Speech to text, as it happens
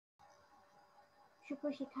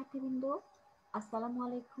সুপ্রিয় শিক্ষার্থীবৃন্দ, আসসালামু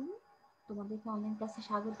আলাইকুম। তোমাদেরকে অনলাইন ক্লাসে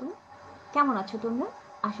স্বাগত। কেমন আছো তোমরা?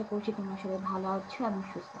 আশা করছি তোমরা সবাই ভালো আছো এবং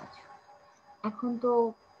সুস্থ আছো। এখন তো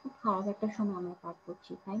খুব খারাপ একটা সময় আমরা পার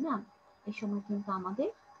করছি, তাই না? এই সময় কিন্তু আমাদের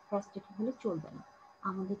ফ্রাস্ট্রেটেড হলে চলবে না।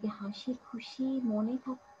 আমাদেরকে হাসি খুশি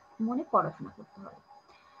মনে পড়াশোনা করতে হবে।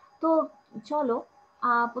 তো চলো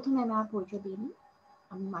প্রথমে আমি আমার পরিচয় দিয়ে নিই।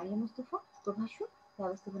 আমি মারিয়া মোস্তফা, প্রভাষক,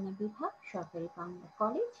 ব্যবস্থাপনা বিভাগ, সরকারি বাংলা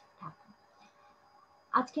কলেজ, ঢাকা।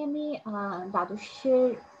 আজকে আমি দ্বাদশের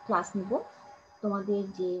ক্লাস নিব। তোমাদের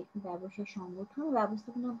যে ব্যবসা সংগঠন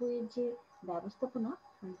ব্যবস্থাপনা বইয়ের যে ব্যবস্থাপনা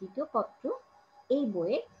দ্বিতীয় পত্র, এই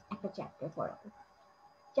বইয়ে একটা চ্যাপ্টার পড়াবো।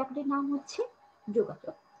 চ্যাপ্টারটির নাম হচ্ছে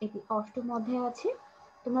যোগাযোগ। এটি অষ্টম অধ্যায়ে আছে।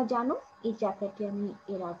 তোমরা জানো এই চ্যাপ্টারটি আমি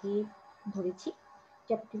এর আগে ধরেছি।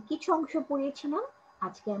 চ্যাপ্টারটির কিছু অংশ পড়িয়েছিলাম,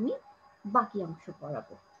 আজকে আমি বাকি অংশ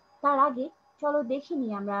পড়াবো। তার আগে চলো দেখে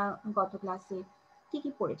নিই আমরা গত ক্লাসে কি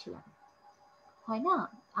কি পড়েছিলাম। হয় না,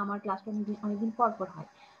 আমার ক্লাসটা অনেকদিন পর পর হয়।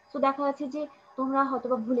 তো দেখা যাচ্ছে যে তোমরা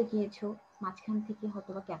হয়তোবা ভুলে গিয়েছো, মাঝখান থেকে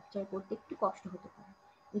হয়তোবা ক্যাপচার করতে একটু কষ্ট হতে পারে।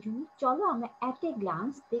 এই জন্য চলো আমরা অ্যাট এ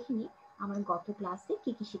গ্লান্স দেখে নিই আমরা গত ক্লাসে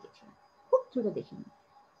কি কি শিখেছিলাম। খুব দ্রুত দেখে নিই।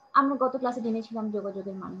 আমরা গত ক্লাসে জেনেছিলাম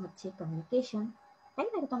যোগাযোগের মানে হচ্ছে কমিউনিকেশন, তাই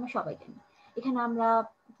না? এটা তো আমরা সবাই জানি। এখানে আমরা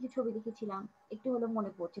কিছু ছবি দেখেছিলাম, একটু হলেও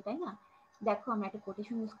মনে পড়ছে, তাই না? দেখো আমরা একটা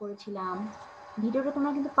কোটেশন ইউজ করেছিলাম। ভিডিওটা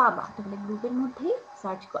তোমরা কিন্তু পাবা, তোমাদের গ্রুপের মধ্যেই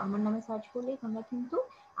আমার নামে সার্চ করলে তোমরা কিন্তু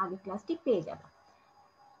আগের ক্লাসটি পেয়ে যাবে।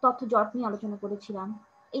 তথ্য জট নিয়ে আলোচনা করেছিলাম।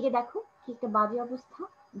 এই যে দেখো কি একটা বাজে অবস্থা,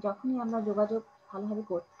 যখনই আমরা যোগাযোগ ভালোভাবে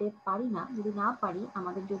করতে পারি না, যদি না পারি,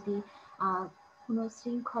 আমাদের যদি কোনো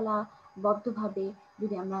শৃঙ্খলাবদ্ধভাবে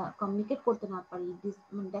যদি আমরা কমিউনিকেট করতে না পারি,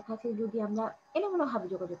 দেখা যাচ্ছে যদি আমরা এলোমেলোভাবে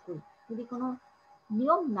যোগাযোগ করি, যদি কোনো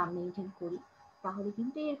নিয়ম না মেনটেন করি, তাহলে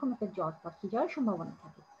কিন্তু এরকম একটা জট পাখি যাওয়ার সম্ভাবনা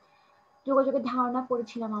থাকে। যোগাযোগের ধারণা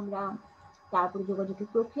পড়েছিলাম আমরা, তারপরে যোগাযোগের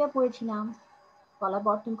প্রক্রিয়া পড়েছিলাম,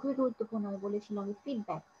 ফলাবর্তন খুবই গুরুত্বপূর্ণ। আমি বলেছিলাম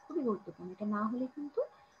ফিডব্যাক খুবই গুরুত্বপূর্ণ, এটা না হলে কিন্তু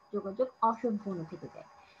যোগাযোগ অসম্পূর্ণ থেকে যায়।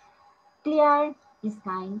 ক্লিয়ার ইজ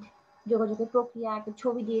কাইন্ড, যোগাযোগের প্রক্রিয়া একটা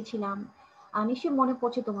ছবি দিয়েছিলাম, নিশ্চয়ই মনে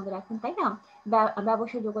পড়ছে তোমাদের এখন, তাই না?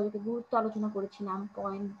 ব্যবসায় যোগাযোগের গুরুত্ব আলোচনা করেছিলাম,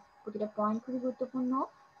 প্রতিটা পয়েন্ট খুবই গুরুত্বপূর্ণ,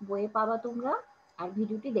 বইয়ে পাবা তোমরা, আর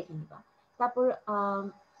ভিডিওটি দেখে নিবা। তারপর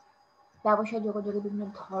ব্যবসায় যোগাযোগের বিভিন্ন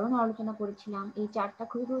ধরন আলোচনা করেছিলাম, এই চারটা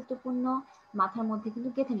খুবই গুরুত্বপূর্ণ, মাথার মধ্যে কিন্তু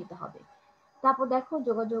গেঁথে নিতে হবে। তারপর দেখো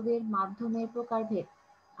যোগাযোগের মাধ্যমের প্রকারভেদ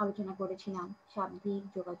আলোচনা করেছিলাম, শাব্দিক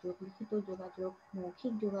যোগাযোগ, লিখিত যোগাযোগ,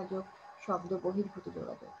 মৌখিক যোগাযোগ, শব্দ বহির্ভূত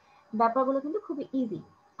যোগাযোগ। ব্যাপারগুলো কিন্তু খুবই ইজি,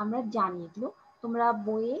 আমরা জানি এগুলো, তোমরা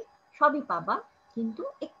বইয়ে সবই পাবা, কিন্তু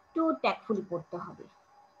একটু ট্যাক্টফুলি পড়তে হবে,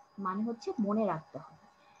 মানে হচ্ছে মনে রাখতে হবে,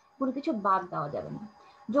 কোনো কিছু বাদ দেওয়া যাবে না।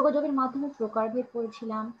 যোগাযোগের মাধ্যমে প্রকারভেদ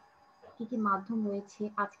পড়েছিলাম, কি কি মাধ্যম রয়েছে।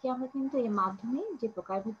 আজকে আমরা কিন্তু এই মাধ্যমে যে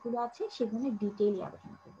প্রকারভেদগুলো আছে সেগুলো ডিটেইলি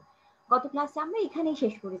আলোচনা করব। গত ক্লাসে আমরা এখানেই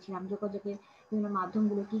শেষ করেছিলাম, যোগাযোগের বিভিন্ন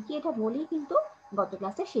মাধ্যমগুলো কি কি এটা বলেই কিন্তু গত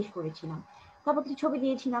ক্লাসে শেষ করেছিলাম। তারপর কিছু ছবি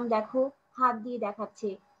দিয়েছিলাম, দেখো হাত দিয়ে দেখাচ্ছে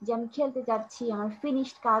যে আমি খেলতে যাচ্ছি, আমার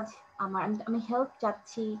ফিনিশড কাজ, আমি হেল্প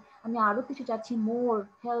চাচ্ছি, আমি আরো কিছু চাচ্ছি, মোর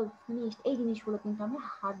হেল্প ফিনিশড, এই জিনিসগুলো কিন্তু আমরা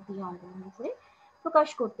হাত দিয়ে অঙ্কন করে প্রকাশ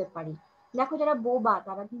করতে পারি। দেখো যারা বোবা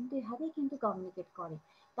তারা কিন্তু এভাবেই কিন্তু কমিউনিকেট করে।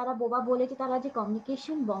 তারা বোবা বলে যে তারা যে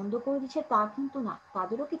কমিউনিকেশন বন্ধ করে দিচ্ছে তা কিন্তু না,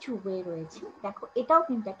 তাদেরও কিছু ওয়ে রয়েছে। দেখো এটাও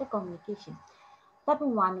কিন্তু একটা কমিউনিকেশন। তারপর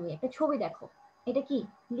ওয়ান ওয়ে একটা ছবি দেখো, এটা কি?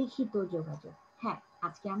 লিখিত যোগাযোগ। হ্যাঁ,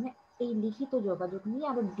 আজকে আমরা এই লিখিত যোগাযোগ নিয়ে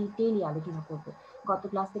আরো ডিটেইলি আলোচনা করব। গত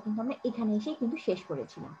ক্লাসে কিন্তু আমরা এখানে এসেই কিন্তু শেষ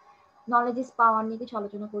করেছিলাম, নলেজ ইজ পাওয়ার নিয়ে কিছু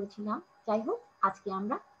আলোচনা করেছিলাম। যাই হোক, আজকে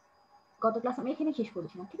আমরা গত ক্লাস আমরা এখানে শেষ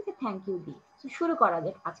করেছিলাম, ঠিক আছে? থ্যাংক ইউ দি। শুরু করা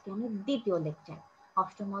যাক আজকে আমরা দ্বিতীয় লেকচার,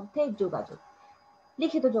 অষ্টম অধ্যায়ে যোগাযোগ।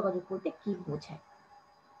 লিখিত যোগাযোগ বলতে কি বোঝায়?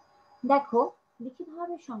 দেখো,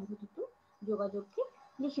 লিখিতভাবে সংঘটিত যোগাযোগকে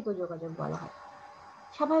লিখিত যোগাযোগ বলা হয়।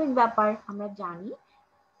 স্বাভাবিক ব্যাপার, আমরা জানি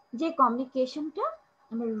যে কমিউনিকেশনটা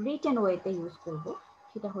আমরা রিটেন ওয়েতে ইউজ করব,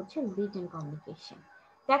 সেটা হচ্ছে রিটেন কমিউনিকেশন।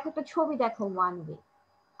 দেখো একটা ছবি দেখো, ওয়ান ওয়ে।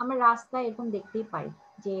 আমরা রাস্তায় এরকম দেখতেই পাই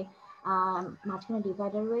যে মাঝখানে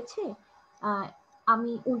ডিভাইডার রয়েছে,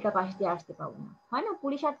 আমি উল্টা পাশ দিয়ে আসতে পারবো না, হয় না?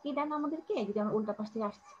 পুলিশ আটকে দেন আমাদেরকে যদি আমরা উল্টা পাশ থেকে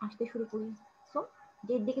আসতে শুরু করি। সো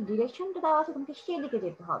যে দিকে ডিরেকশনটা দেওয়া আছে তোমাকে সেদিকে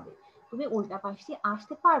যেতে হবে, তুমি উল্টা পাশ দিয়ে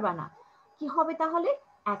আসতে পারবা না। কি হবে তাহলে?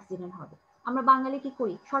 অ্যাক্সিডেন্ট হবে। আমরা বাঙালি কি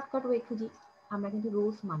করি? শর্টকাট ওয়ে খুঁজি, আমরা কিন্তু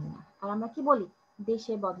রুলস মানি না, আর আমরা কি বলি?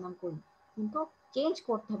 দেশে বদনাম করি। কিন্তু চেঞ্জ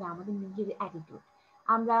করতে হবে আমাদের নিজের অ্যাটিটিউড।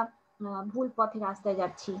 আমরা ভুল পথে রাস্তায়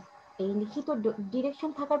যাচ্ছি, এই লিখিত ডিরেকশন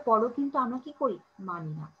থাকার পরও কিন্তু আমরা কি করি?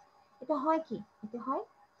 মানি না। এটা হয় কি? এটা হয়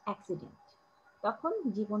অ্যাক্সিডেন্ট। তখন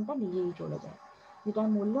জীবনটা নিজেই চলে যায়, যেটার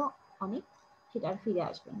মূল্য অনেক, সেটা আর ফিরে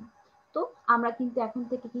আসবে না। তো আমরা কিন্তু এখন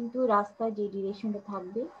থেকে কিন্তু রাস্তায় যে ডিরেকশনটা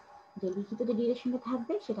থাকবে, যে লিখিত যে ডিরেকশনটা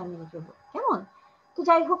থাকবে সেটা মেনে চলবো, কেমন? তো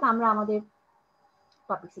যাই হোক, আমরা আমাদের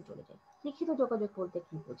টপিকসে চলে যাই। লিখিত যোগাযোগ বলতে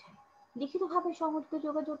কি বোঝায়? লিখিতভাবে সংগঠিত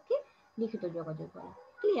যোগাযোগকে লিখিত যোগাযোগ বলে।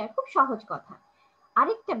 ক্লিয়ার? খুব সহজ কথা।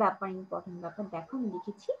 আরেকটা ব্যাপার, ইম্পর্টেন্ট ব্যাপার, দেখো আমি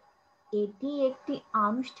লিখেছি, এটি একটি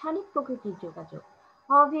আনুষ্ঠানিক প্রকৃতির যোগাযোগ।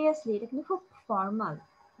 অবভিয়াসলি এটা কিন্তু খুব ফর্মাল।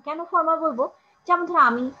 কেন ফর্মাল বলবো? যেমন ধরো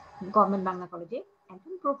আমি গভর্নমেন্ট বাংলা কলেজে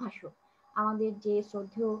একজন প্রভাষক, আমাদের যে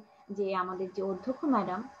শ্রদ্ধেয় যে আমাদের যে অধ্যক্ষ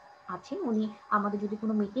ম্যাডাম আছেন, উনি আমাদের যদি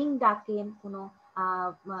কোনো মিটিং ডাকেন, কোনো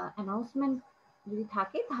অ্যানাউন্সমেন্ট যদি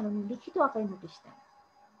থাকে, তাহলে উনি লিখিত আকারে নোটিশ দেন,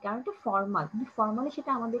 কারণ এটা ফর্মাল, ফর্মালি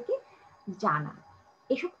সেটা আমাদেরকে জানান।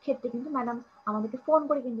 এসব ক্ষেত্রে কিন্তু ম্যাডাম আমাদেরকে ফোন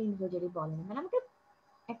করে কিন্তু ইন্ডিভিজুয়ালি বলেন, ম্যাডাম আমাকে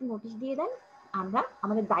একটা নোটিশ দিয়ে দেন, আমরা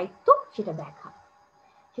আমাদের দায়িত্ব সেটা দেখা,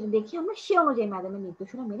 সেটা দেখে আমরা সে অনুযায়ী ম্যাডামের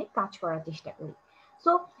নির্দেশনা মেনে কাজ করার চেষ্টা করি।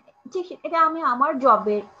 সো এটা আমি আমার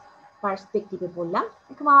জবের পার্সপেক্টিভে বললাম।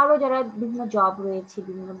 এরকম আরো যারা বিভিন্ন জব রয়েছে,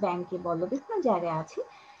 বিভিন্ন ব্যাংকে বলো, বিভিন্ন জায়গায় আছে,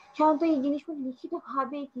 সাধারণত এই জিনিসগুলো লিখিত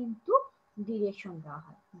ভাবে কিন্তু ডিরেকশন দেওয়া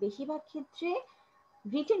হয়। বেশিরভাগ ক্ষেত্রে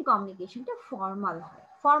রিটেন কমিউনিকেশনটা ফর্মাল হয়,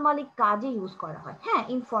 ফর্মালি কাজে ইউজ করা হয়। হ্যাঁ,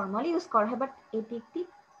 ইনফর্মালি ইউজ করা হয়, বাট এটি একটি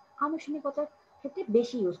আনুষ্ঠানিকতার ক্ষেত্রে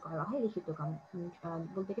বেশি ইউজ করা হয় লিখিত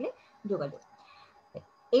বলতে গেলে যোগাযোগ।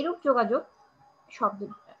 এইরূপ যোগাযোগ শব্দ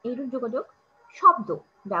এইরূপ যোগাযোগ শব্দ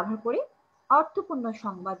ব্যবহার করে অর্থপূর্ণ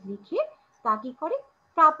সংবাদ লিখে তা কি করে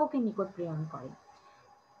প্রাপকের নিকট প্রেরণ করে,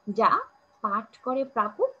 যা পাঠ করে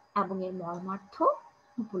প্রাপক এবং এর মর্মার্থ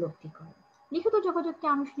উপলব্ধি করে। লিখিত যোগাযোগকে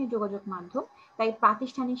আনুষ্ঠানিক যোগাযোগ মাধ্যম, তাই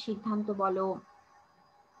প্রাতিষ্ঠানিক সিদ্ধান্ত বলো,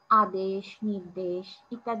 আদেশ, নির্দেশ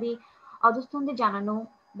ইত্যাদি অধস্তনদের জানানো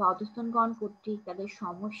বা অধস্তনগণ কর্তৃক তাদের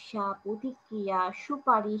সমস্যা, প্রতিক্রিয়া,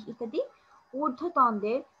 সুপারিশ ইত্যাদি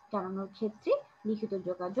ঊর্ধ্বতনদের জানানোর ক্ষেত্রে লিখিত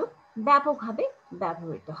যোগাযোগ ব্যাপকভাবে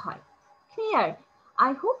ব্যবহৃত হয়। ক্লিয়ার?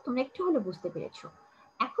 আই হোপ তোমরা একটু হলে বুঝতে পেরেছো।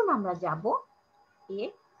 এখন আমরা যাব এর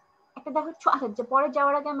একটা, দেখো আচ্ছা, পরে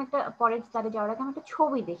যাওয়ার আগে আমি পরের স্লাইডে যাওয়ার আগে আমি একটা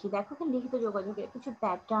ছবি দেখি। দেখো এখানে লিখিত যোগাযোগের কিছু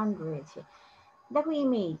প্যাটার্ন রয়েছে। দেখো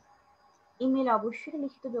ইমেল অবশ্যই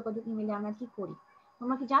লিখিত যোগাযোগ। ইমেলে আমরা কি করি?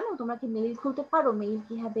 তোমরা কি জানো? তোমরা কি মেইল খুলতে পারো? মেইল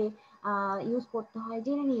কিভাবে ইউজ করতে হয়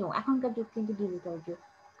জেনে নিও। এখনকার যুগ কিন্তু ডিজিটাল যুগ,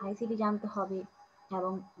 আইসিটি জানতে হবে,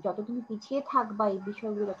 এবং যত তুমি পিছিয়ে থাকবা এই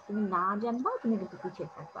বিষয়গুলো, যত তুমি না জানবা তুমি কিন্তু পিছিয়ে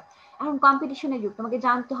থাকবা। এখন কম্পিটিশনের যুগ, তোমাকে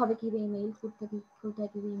জানতে হবে কিভাবে ইমেইল খুলতে হয়,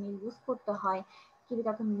 কিভাবে ইমেইল ইউজ করতে হয়, কিভাবে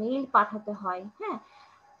তাকে মেইল পাঠাতে হয়। হ্যাঁ,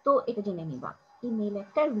 তো এটা জেনে নিবা। ইমেইল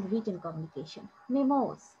একটা রিটেন কমিউনিকেশন।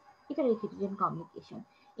 মেমোস এটা রিটেন কমিউনিকেশন।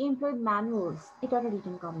 এমপ্লয়েড ম্যানুয়ালস এটা একটা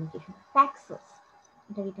রিটেন কমিউনিকেশন। ফ্যাক্সেস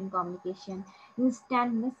এটা রিটেন কমিউনিকেশন।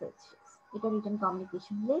 ইনস্ট্যান্ট মেসেজ এটা রিটেন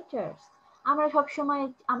কমিউনিকেশন। লেটার্স আমরা সবসময়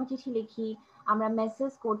আমরা চিঠি লিখি, আমরা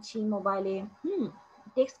মেসেজ করছি মোবাইলে,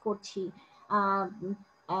 টেক্সট করছি,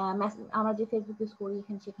 আমরা যে ফেসবুক ইউজ করি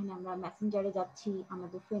সেখানে আমরা মেসেঞ্জারে যাচ্ছি,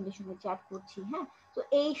 আমাদের ফ্রেন্ডের সঙ্গে চ্যাট করছি। হ্যাঁ, তো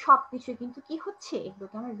এই সব কিছু কিন্তু কি হচ্ছে,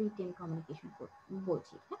 এগুলোকে আমরা রিটেন কমিউনিকেশন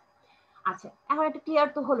বলছি। হ্যাঁ, আচ্ছা, এখন একটা ক্লিয়ার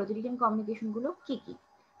তো হলো যে রিটেন কমিউনিকেশন গুলো কি কি।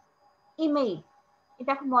 ইমেইল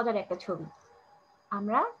এটা খুব মজার একটা ছবি।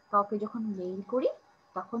 আমরা কাউকে যখন মেইল করি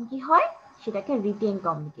তখন কি হয়, সেটাকে রিটেন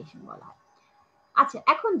কমিউনিকেশন বলা হয়। আচ্ছা,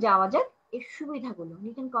 এখন যাওয়া যাক এর সুবিধাগুলো।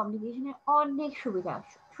 রিটেন কমিউনিকেশনের অনেক সুবিধা।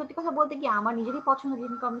 সত্যি কথা বলতে কি আমার নিজেরই পছন্দ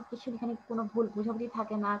রিটেন কমিউনিকেশন। এখানে কোনো ভুল বোঝাবুঝি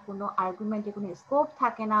থাকে না, কোনো আর্গুমেন্টের কোনো স্কোপ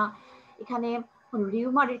থাকে না, এখানে কোনো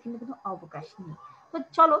রিউমারের কিন্তু কোনো অবকাশ নেই। তো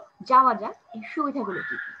চলো যাওয়া যাক এই সুবিধাগুলো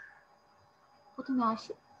কি কি। প্রথমে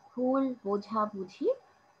আসি ভুল বোঝাবুঝি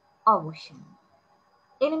অবসান।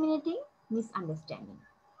 Eliminating misunderstanding.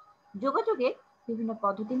 যোগাযোগের বিভিন্ন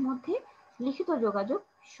পদ্ধতির মধ্যে লিখিত যোগাযোগ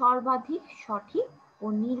সর্বাধিক সঠিক ও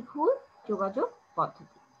নির্ভুল যোগাযোগ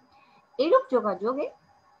পদ্ধতি। এরূপ যোগাযোগে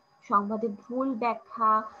সংবাদে ভুল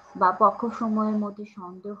ব্যাখ্যা বা পক্ষ সময়ের মধ্যে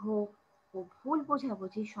সন্দেহ ও ভুল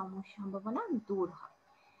বোঝাবুঝির সম্ভাবনা দূর হয়।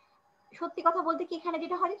 সত্যি কথা বলতে কি এখানে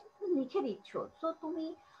যেটা হয়, তুমি লিখে দিচ্ছ, তো তুমি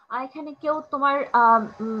এখানে কেউ তোমার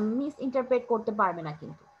মিস ইন্টারপ্রেট করতে পারবে না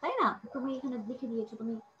কিন্তু, তাই না? তুমি এখানে লিখে দিয়েছো,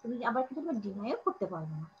 তুমি তুমি আবার কিন্তু তুমি ডিনাইও করতে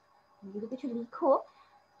পারবে না। তুমি যদি কিছু লিখো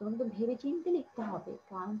তোমাকে তো ভেবে চিন্তে লিখতে হবে,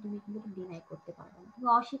 কারণ তুমি কিন্তু ডিনাই করতে পারবে না, তুমি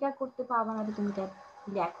অস্বীকার করতে পারবে না যে তুমি এটা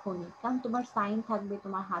লেখোনি, কারণ তোমার সাইন থাকবে,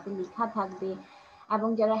 তোমার হাতে লেখা থাকবে। এবং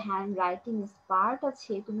যারা হ্যান্ড রাইটিং এক্সপার্ট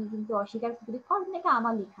আছে, তুমি কিন্তু অস্বীকার যদি করবে না এটা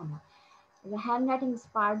আমার লেখা না, হ্যান্ড রাইটিং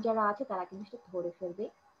এক্সপার্ট যারা আছে তারা কিন্তু সেটা ধরে ফেলবে,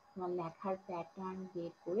 তোমার লেখার প্যাটার্ন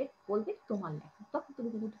বের করে বলবে তোমার লেখা, তখন তুমি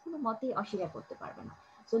কিন্তু কোনো মতেই অস্বীকার করতে পারবে না।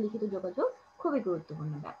 তো লিখিত যোগাযোগ খুবই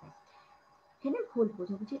গুরুত্বপূর্ণ ব্যাপার। এখানে ভুল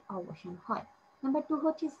বোঝাবুঝি অবসান হয়। নাম্বার 2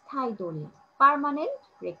 হচ্ছে স্থায়ী দলিল, পার্মানেন্ট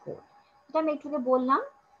রেকর্ড। এটা আমি একটু বললাম,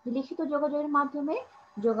 লিখিত যোগাযোগের মাধ্যমে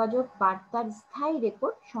যোগাযোগ বার্তার স্থায়ী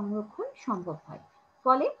রেকর্ড সংরক্ষণ সম্ভব হয়,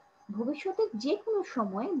 ফলে ভবিষ্যতে যে কোনো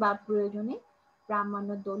সময় বা প্রয়োজনে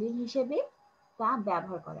প্রামাণ্য দলিল হিসেবে তা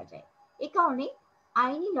ব্যবহার করা যায়। এ কারণে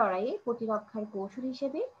আইনি লড়াইয়ে প্রতিরক্ষার কৌশল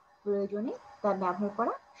হিসেবে প্রয়োজনে তা ব্যবহার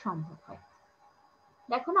করা সম্ভব হয়।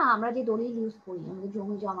 দেখো না, আমরা যে দলিল ইউজ করি, আমাদের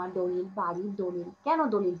জমি জমার দলিল, বাড়ির দলিল, কেন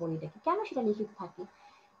দলিল বলি এটাকে, কেন সেটা লিখিত থাকে?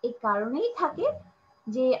 এই কারণেই থাকে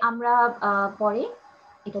যে আমরা পরে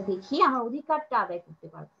এটা দেখিয়ে আমার অধিকারটা আদায় করতে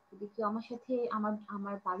পারবো। যদি কেউ আমার সাথে আমার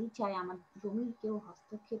আমার বাড়ি চায়, আমার জমি কেউ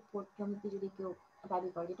হস্তক্ষেপ জমিতে যদি কেউ দাবি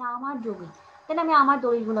করে যেটা আমার জমি, তাহলে আমি আমার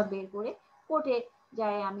দলিলগুলো বের করে কোর্টে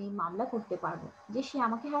যাই আমি মামলা করতে পারবো যে সে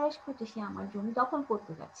আমাকে হ্যারাস করছে, সে আমার জমি দখল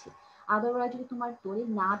করতে যাচ্ছে। আদারওয়াইজ যদি তোমার দলিল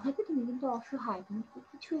না থাকে তুমি কিন্তু অসহায়, তুমি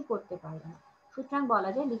কিছুই করতে পারবে না। সুতরাং বলা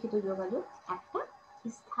যায় লিখিত যোগাযোগ একটা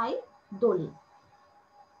স্থায়ী দলিল।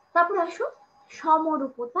 তারপর আসো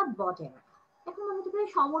সমরূপতা বজায় রাখা। এখন মনে হতে পারে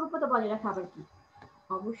সমরূপতা বজায় রাখা আবার কি?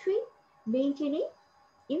 অবশ্যই মেইনটেনিং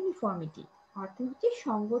ইউনিফর্মিটি, অর্থাৎ হচ্ছে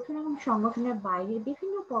সংগঠন এবং সংগঠনের বাইরের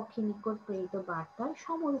বিভিন্ন পক্ষের নিকট প্রেরিত বার্তার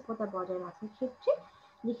সমরূপতা বজায় রাখার ক্ষেত্রে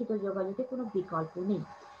লিখিত যোগাযোগের কোনো বিকল্প নেই।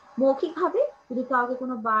 মৌখিকভাবে যদি কাউকে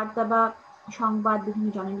কোনো বার্তা বা সংবাদ বিভিন্ন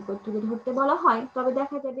জনের নিকট তুলে ধরতে বলা হয়, তবে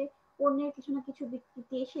দেখা যাবে অন্যের কিছু না কিছু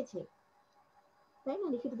বিকৃতি এসেছে, তাই না?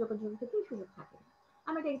 লিখিত যোগাযোগের ক্ষেত্রে সুযোগ থাকে।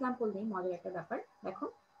 আমি একটা এক্সাম্পল দিই, মজার একটা ব্যাপার। দেখো,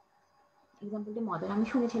 এক্সাম্পলটা মজার। আমি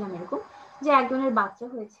শুনেছিলাম এরকম যে একজনের বাচ্চা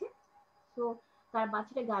হয়েছে, তো তার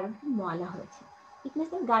বাচ্চাটা গাঢ় একটু ময়লা হয়েছে, থিকনেস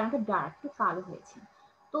গাঢ়টা ডার্ক একটু কালো হয়েছে।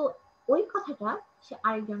 তো ওই কথাটা সে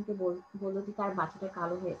আরেকজনকে বললো যে তার বাচ্চাটা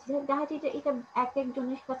কালো হয়েছে। দেখা যায় এটা এক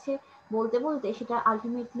একজনের কাছে বলতে বলতে সেটা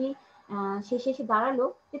আলটিমেটলি শেষে এসে দাঁড়ালো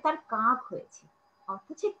যে তার কাক হয়েছে,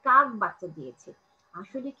 অর্থাৎ সে কাক বাচ্চা দিয়েছে।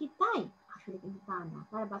 আসলে কি তাই? আসলে কিন্তু তা না,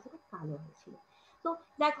 তার বাচ্চাটা কালো হয়েছিল। তো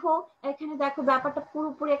দেখো, এখানে দেখো ব্যাপারটা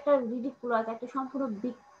পুরোপুরি একটা রিডিকুলাস, একটা সম্পূর্ণ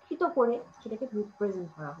বিকৃত করে সেটাকে রিপ্রেজেন্ট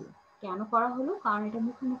করা হলো। কেন করা হলো? কারণ এটা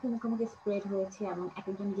মুখে মুখে মুখে মুখে স্প্রেড হয়েছে এবং এক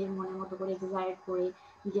একজন নিজের মনের মতো করে এক্সাজারেট করে,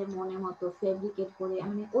 নিজের মনের মতো ফেব্রিকেট করে,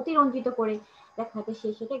 মানে অতিরঞ্জিত করে দেখা যাচ্ছে সে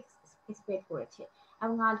সেটা স্প্রেড করেছে।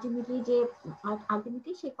 এবং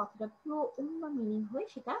আলটিমেটলি সেই কথাটা পুরো অন্য মিনিং হয়ে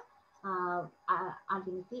সেটা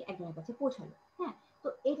আলটিমেটলি একজনের কাছে পৌঁছালো। হ্যাঁ, তো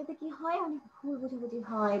এটাতে কি হয়, অনেক ভুল বোঝাবুঝি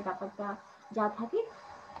হয়, ব্যাপারটা যা থাকে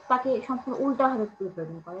তাকে সম্পূর্ণ উল্টাভাবে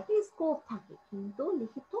রিপ্রেজেন্ট করে, একটা স্কোপ থাকে। কিন্তু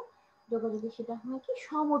লিখিত যোগাযোগে সেটা হয় কি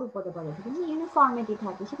সমরূপতা বলা থাকে, ইউনিফর্মিটি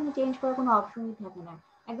থাকে, সেখানে চেঞ্জ করার কোনো অপশনই থাকে না।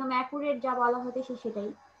 একদম অ্যাকুরেট যা বলা হতে সে সেটাই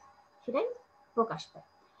সেটাই প্রকাশ পায়।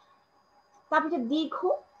 তারপর যে দীর্ঘ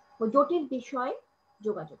ও জটিল বিষয়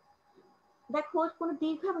যোগাযোগ। দেখো, কোনো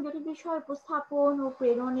দীর্ঘ এবং জটিল বিষয় উপস্থাপন ও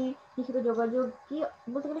প্রেরণে লিখিত যোগাযোগ কি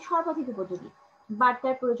বলতে গেলে সর্বাধিক উপযোগী।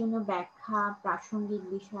 বার্তার প্রয়োজনীয় ব্যাখ্যা, প্রাসঙ্গিক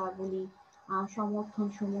বিষয়াবলী, সমর্থন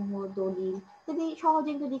সমূহ, দলিল যদি সহজে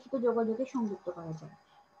কিন্তু লিখিত যোগাযোগে সংযুক্ত করা যায়,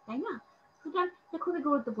 তাই না? সুতরাং এটা খুবই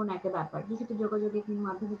গুরুত্বপূর্ণ একটা ব্যাপার, লিখিত যোগাযোগের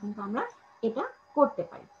মাধ্যমে কিন্তু আমরা এটা করতে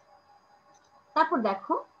পারি। তারপর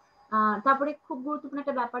দেখো, তারপরে খুব গুরুত্বপূর্ণ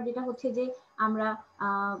একটা ব্যাপার যেটা হচ্ছে যে আমরা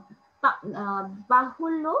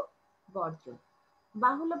বাহুল্য বর্জন।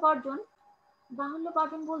 বাহুল্য বর্জন, বাহুল্য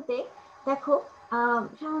বর্জন বলতে দেখো,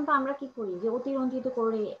 সাধারণত আমরা কি করি যে অতিরঞ্জিত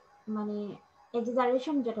করে, মানে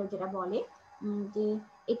এক্সাজারেশন যেটা যেটা বলে, যে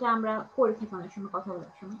এটা আমরা করে থাকি অনেক সময় কথা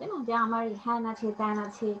বলার সময়, তাই না? যে আমার হ্যান আছে, ত্যান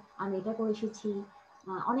আছে, আমি এটা করে এসেছি।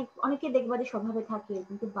 অনেকে দেখবা যে স্বভাবে থাকে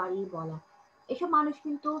কিন্তু বাড়িয়ে বলা। এসব মানুষ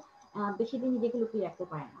কিন্তু বেশি দিন নিজেকে লুকিয়ে রাখতে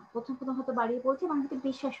পারে না। প্রথম প্রথম হয়তো বাড়িয়ে বলছে, মানুষকে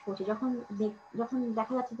বিশ্বাস করছে। যখন যখন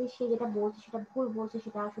দেখা যাচ্ছে যে সে যেটা বলছে সেটা ভুল বলছে,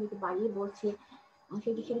 সেটা আসলে বাড়িয়ে বলছে,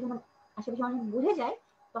 সেটা সেটা যখন আশেপাশে অনেক বুঝে যায়,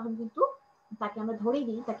 তখন কিন্তু তাকে আমরা ধরেই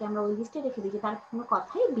দিই, তাকে আমরা ওই লিস্টে রেখে দিই যে তার কোনো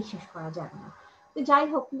কথাই বিশ্বাস করা যাবে না। তো যাই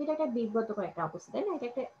হোক, কিন্তু এটা একটা বিব্রতকর একটা অবস্থা, তাই না? এটা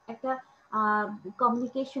একটা একটা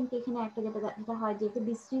কমিউনিকেশনকে এখানে একটা যেটা যেটা হয় যে একটা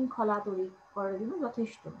বিশৃঙ্খলা তৈরি করার জন্য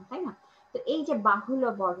যথেষ্ট, তাই না? তো এই যে বাহুল্য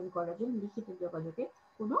বর্জন করার জন্য লিখিত যোগাযোগের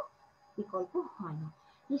কোনো বিকল্প হয় না।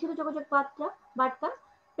 লিখিত যোগাযোগ বার্তা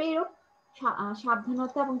প্রেরক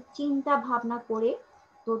সাবধানতা এবং চিন্তা ভাবনা করে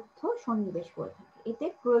তথ্য সন্নিবেশ করে থাকে। এতে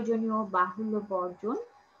প্রয়োজনীয় বাহুল্য বর্জন,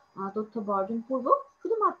 তথ্য বর্জন পূর্বক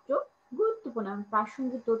শুধুমাত্র গুরুত্বপূর্ণ এবং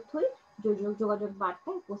প্রাসঙ্গিক তথ্যই যোগাযোগ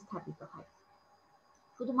বার্তায় উপস্থাপিত হয়।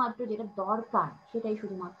 শুধুমাত্র যেটা দরকার সেটাই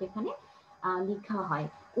শুধুমাত্র এখানে লেখা হয়।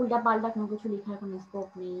 উল্টাপাল্টা কোনো কিছু লেখার কোনো স্কোপ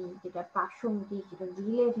নেই। যেটা প্রাসঙ্গিক, যেটা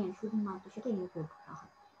রিলেভেন্ট, শুধুমাত্র সেটা ইনক্লুড করা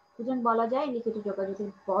হয়। সুতরাং বলা যায় লিখিত যোগাযোগের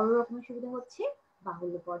বড় রকমের সুবিধা হচ্ছে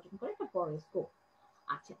বাহুল্য বর্জন করে একটা বড় স্কোপ।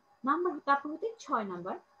 আচ্ছা, তারপর হচ্ছে 6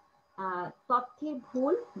 নাম্বার, তথ্যের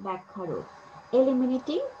ভুল ব্যাখ্যা রোধ,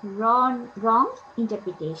 এলিমিনেটিং রং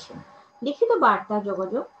ইন্টারপ্রিটেশন। লিখিত বার্তা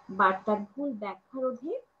যোগাযোগ বার্তার ভুল ব্যাখ্যা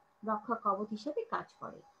রোধে রক্ষা কবচ হিসেবে কাজ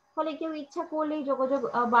করে। ফলে কেউ ইচ্ছা করলেই যোগাযোগ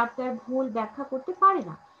বার্তার ভুল ব্যাখ্যা করতে পারে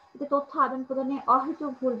না। এতে তথ্য আদান প্রদানে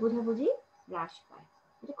অহেতুক ভুল বোঝাবুঝি হ্রাস পায়।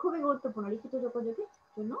 এটা খুবই গুরুত্বপূর্ণ লিখিত যোগাযোগের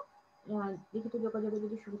জন্য। লিখিত যোগাযোগের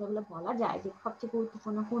যদি সুবিধাগুলো বলা যায় যে সবচেয়ে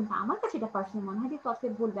গুরুত্বপূর্ণ কোনটা, আমার কাছে এটা পার্সোনাল মনে হয় যে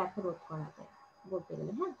তথ্যের ভুল ব্যাখ্যা রোধ করা যায়। বলতে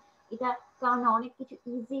গেলে। হ্যাঁ, এটা কারণে অনেক কিছু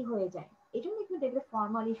ইজি হয়ে যায়। এই জন্য কিন্তু দেখবে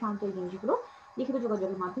ফর্মালি শান্ত এই জিনিসগুলো লিখিত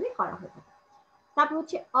যোগাযোগের মাধ্যমে করা হয়ে থাকে। তারপর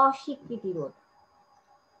হচ্ছে অস্বীকৃতি রোধ।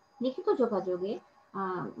 লিখিত যোগাযোগে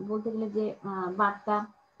বলতে গেলে যে বার্তা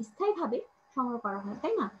স্থায়ীভাবে সংগ্রহ করা হয়,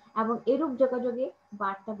 তাই না? এবং এরূপ যোগাযোগে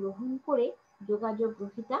বার্তা গ্রহণ করে যোগাযোগ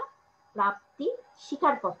গ্রহীতা প্রাপ্তি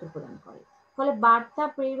স্বীকারপত্র প্রদান করে। ফলে বার্তা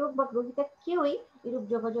প্রেরক বা গ্রহীতা কেউই এরূপ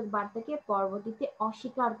যোগাযোগ বার্তাকে পরবর্তীতে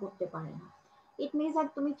অস্বীকার করতে পারে না। ইট মিনস আর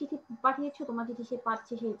তুমি চিঠি পাঠিয়েছো, তোমার চিঠি সে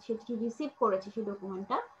পাচ্ছে, সে চিঠি রিসিভ করেছে, সেই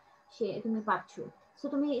ডকুমেন্টটা সে তুমি পাচ্ছ, সো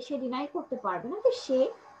তুমি সে ডিনাই করতে পারবে না যে সে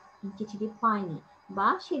চিঠিটি পায়নি বা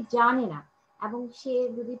সে জানে না। এবং সে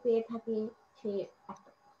যদি পেয়ে থাকে সে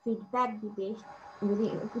একটা ফিডব্যাক দিবে। যদি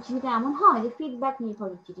চিঠিটা এমন হয় যে ফিডব্যাক নির্ভর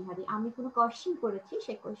চিঠি হবে, আমি কোনো কোশ্চেন করেছি,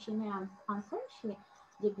 সে কোশ্চেনের আনসার সে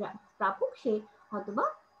যে প্রাপক সে হয়তোবা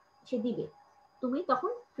সে দিবে, তুমি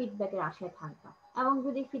তখন ফিডব্যাকের আশায় থাকবা। এবং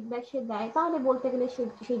যদি ফিডব্যাক সে দেয় তাহলে বলতে গেলে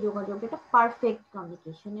সেই যোগাযোগটা একটা পারফেক্ট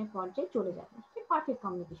কমিউনিকেশনের পর্যায়ে চলে যাবে, পারফেক্ট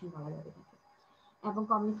কমিউনিকেশন বলা যাবে তাকে। এবং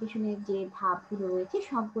কমিউনিকেশনের যে ধাপগুলো রয়েছে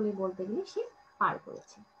সবগুলো বলতে গেলে সে পার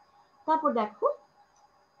করেছে। তারপর দেখো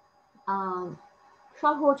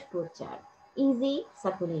সহজ প্রচার, ইজি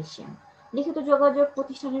সার্কুলেশন। লিখিত যোগাযোগ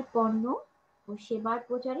প্রতিষ্ঠানের পণ্য ও সেবার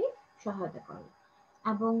প্রচারে সহায়তা করে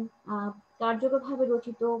এবং কার্যকরভাবে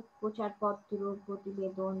রচিত প্রচারপত্র,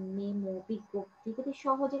 প্রতিবেদন, মেমো, বিজ্ঞপ্তি থেকে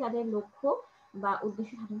সহজে তাদের লক্ষ্য বা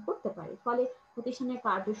উদ্দেশ্য সাধন করতে পারে। ফলে প্রতিষ্ঠানের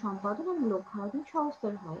কার্য সম্পাদন এবং লক্ষ্য অর্জন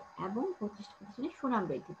সহজতর হয় এবং প্রতিষ্ঠানের সুনাম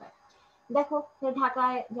বৃদ্ধি পায়। দেখো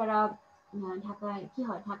ঢাকায় যারা ঢাকায় কি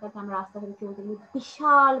হয়, ঢাকাতে আমরা রাস্তাঘাটে চলতে গেলে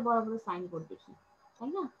বিশাল বড় বড় সাইনবোর্ড দেখি, তাই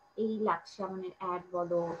না? এই লাক্সামানের অ্যাড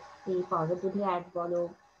বলো, এই পাউডার দুধের অ্যাড বলো,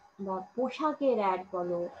 বা পোশাকের অ্যাড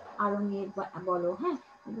বলো, আড়ঙের বলো, হ্যাঁ,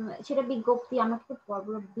 সেটা বিজ্ঞপ্তি। আমরা কিন্তু বড়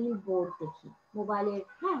বড় বিল বোর্ড দেখি মোবাইলের,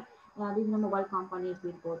 হ্যাঁ, বিভিন্ন মোবাইল কোম্পানির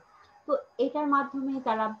বিল বোর্ড। তো এটার মাধ্যমে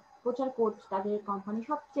তারা প্রচার করছে তাদের কোম্পানি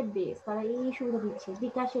সবচেয়ে বেস্ট, তারা এই সুবিধা দিচ্ছে।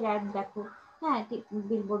 বিকাশের অ্যাড দেখো, হ্যাঁ,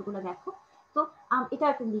 বিলবোর্ড গুলো দেখো। তো এটা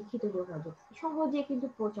একটা লিখিত যোগাযোগ, সহজে কিন্তু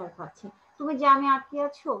প্রচার পাচ্ছে। তুমি জ্যামে আটকে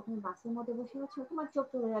আছো, তুমি বাসের মধ্যে বসে আছো, তোমার চোখ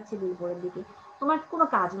চলে যাচ্ছে বিলবোর্ডের দিকে, তোমার কোনো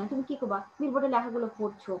কাজ নাই, তুমি কি করবা? বিলবোর্ডের লেখাগুলো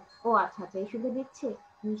পড়ছো, ও আচ্ছা আচ্ছা এই সুবিধা দিচ্ছে,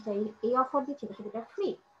 জিনিসটা এই অফার দিচ্ছে, সেটা ফ্রি।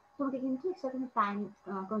 তোমাকে কিন্তু এক্সট্রা কোনো টাইম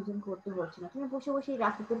কনজিউম করতে হচ্ছে না, তুমি বসে বসে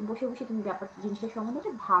রাস্তাতে বসে বসে তুমি ব্যাপারটা জিনিসটার সম্বন্ধে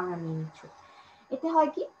একটা ধারণা নিয়ে নিচ্ছ। এতে হয়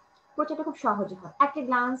কি, প্রচারটা খুব সহজে হয়। একটা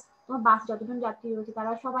গ্লান্স, তোমার বাস যতজন যাত্রী রয়েছে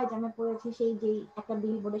তারা সবাই জ্যামে পড়েছে, সেই যেই একটা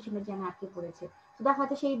বিল বোর্ডের সামনে জ্যামে আটকে পড়েছে, তো দেখা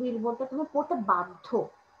যাচ্ছে সেই বিল বোর্ডটা তুমি পড়তে বাধ্য।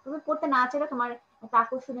 তুমি পড়তে না চাইলে তোমার একটা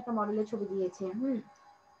আকর্ষণীয় একটা মডেলের ছবি দিয়েছে,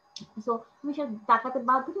 সো তুমি সে তাকাতে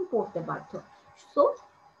বাধ্য, তুমি পড়তে বাধ্য। সো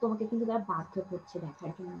তোমাকে কিন্তু তারা বাধ্য করছে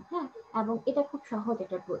দেখার জন্য, হ্যাঁ। এবং এটা খুব সহজ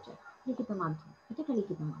একটা প্রচার, লিখিত মাধ্যম, এটা একটা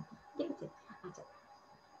লিখিত মাধ্যম, ঠিক আছে। আচ্ছা,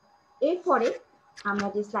 এরপরে আমরা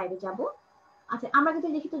যে স্লাইডে যাব, আচ্ছা আমরা কিন্তু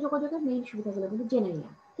লিখিত যোগাযোগের মেইন সুবিধাগুলো কিন্তু জেনে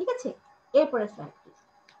নিলাম, ঠিক আছে। এরপরে স্লাইড কি,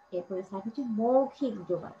 এরপরে স্লাইড হচ্ছে মৌখিক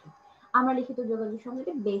যোগাযোগ। আমরা লিখিত যোগাযোগ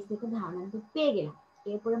সম্পর্কে বেসিক ধারণা কিন্তু পেয়ে গেলাম।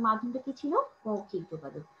 এরপরে মাধ্যমটা কি ছিল? মৌখিক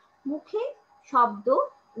যোগাযোগ। মুখে শব্দ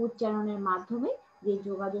উচ্চারণের মাধ্যমে যে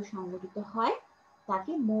যোগাযোগ সংগঠিত হয়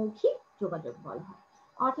তাকে মৌখিক যোগাযোগ বলা হয়।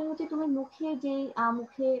 অর্থাৎ হচ্ছে তুমি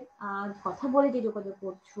মুখে কথা বলে যে যোগাযোগ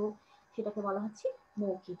করছো সেটাকে বলা হচ্ছে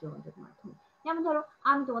মৌখিক যোগাযোগ মাধ্যম। যেমন ধরো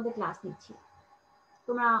আমি তোমাদের ক্লাস নিচ্ছি,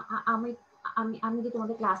 তোমরা আমি আমি আমি যে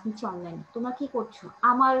তোমাদের ক্লাস নিচ্ছি অনলাইন, তোমরা কি করছো?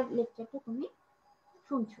 আমার লেকচারটা তুমি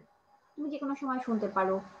শুনছো, তুমি যে কোনো সময় শুনতে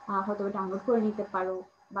পারো, হয়তো ডাউনলোড করে নিতে পারো,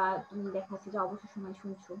 বা তুমি দেখা যাচ্ছে যে অবসর সময়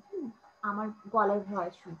শুনছো, আমার গলার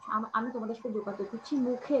ভয়েস শুনছো। আমি তোমাদের সাথে যোগাযোগ করছি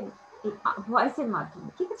মুখের ভয়েসের মাধ্যমে,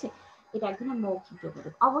 ঠিক আছে। এটা এক ধরনের মৌখিক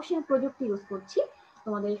যোগাযোগ। অবশ্যই আমি প্রযুক্তি ইউজ করছি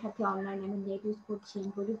তোমাদের সাথে, অনলাইনে আমি নেট ইউজ করছি,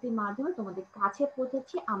 প্রযুক্তির মাধ্যমে তোমাদের কাছে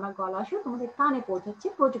পৌঁছাচ্ছি, আমার গলা আসলে তোমাদের কানে পৌঁছাচ্ছে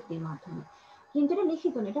প্রযুক্তির মাধ্যমে। কিন্তু এটা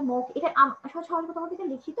লিখিত না, এটা মৌখিক। এটা সহজ কথা বলতে, এটা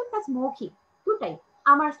লিখিত প্লাস মৌখিক দুটাই।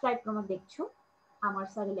 আমার স্লাইড তোমরা দেখছো, আমার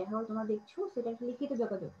স্লাইডে লেখাও তোমরা দেখছো, সেটা একটা লিখিত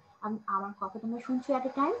যোগাযোগ। আমার কথা তোমরা শুনছো এট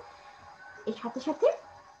এ টাইম, এর সাথে সাথে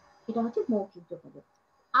এটা হচ্ছে মৌখিক যোগাযোগ।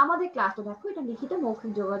 আমাদের ক্লাসটা দেখো, এটা লিখিত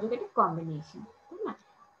মৌখিক যোগাযোগ, এটা কম্বিনেশন, তাই না?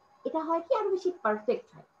 এটা হয় কি, আরো বেশি পারফেক্ট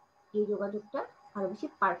হয় এই যোগাযোগটা, আরো বেশি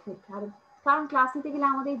পারফেক্ট হয়। কারণ ক্লাস নিতে গেলে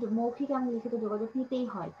আমাদের মৌখিক এবং লিখিত যোগাযোগ নিতেই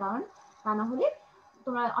হয়, কারণ তা না হলে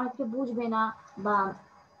তোমরা অনেকটা বুঝবে না বা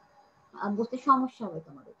বুঝতে সমস্যা হবে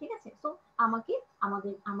তোমাদের, ঠিক আছে। তো আমাকে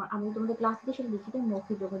আমি তোমাদের ক্লাস থেকে সেটা লিখিত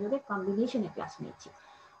মৌখিক যোগাযোগের কম্বিনেশনে ক্লাস নিচ্ছি।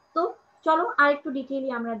 তো চলো আর একটু ডিটেইলি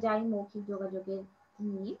আমরা যাই মৌখিক যোগাযোগের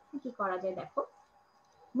নিয়ে কি করা যায়। দেখো,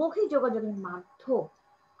 মৌখিক যোগাযোগের মাধ্যম।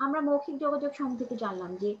 আমরা মৌখিক যোগাযোগ সম্পর্কে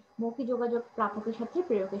জানলাম যে মৌখিক যোগাযোগ প্রাপকের সাথে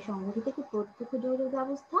প্রেরকের সংগঠিত একটি প্রত্যক্ষ যোগাযোগ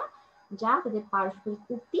ব্যবস্থা, যা তাদের পারস্পরিক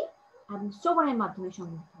উক্তি এবং শ্রবণের মাধ্যমে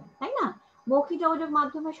সংগঠিত হয়, তাই না? মৌখিক যোগাযোগ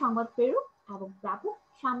মাধ্যমে সংবাদ প্রেরক এবং ব্যাপক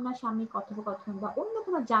সামনাসামনি কথোপকথন বা অন্য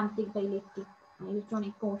কোনো যান্ত্রিক বা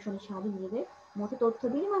ইলেকট্রনিক কৌশলের সাহায্যে নিজেদের মধ্যে তথ্য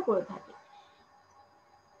বিনিময় করে থাকে।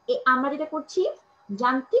 আমরা যেটা করছি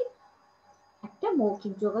যান্ত্রিক একটা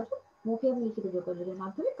মৌখিক যোগাযোগ, মৌখিক এবং লিখিত যোগাযোগের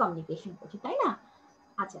মাধ্যমে কমিউনিকেশন করছি, তাই না?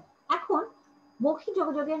 আচ্ছা, এখন মৌখিক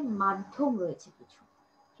যোগাযোগের মাধ্যম রয়েছে কিছু,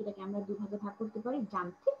 সেটাকে আমরা দুভাগে ভাগ করতে পারি,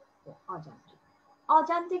 যান্ত্রিক ও অযান্ত্রিক।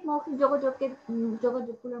 অযান্ত্রিক মৌখিক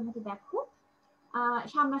যোগাযোগগুলোর মধ্যে দেখো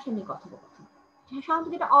সামনাসামনি কথোপকথন, সাধারণত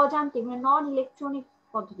যেটা অযান্ত্রিক মানে নন ইলেকট্রনিক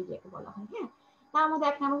পদ্ধতি যেটাকে বলা হয়, হ্যাঁ, তার মধ্যে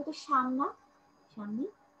এক নম্বর হচ্ছে সামনাসামনি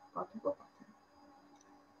কথোপকথন।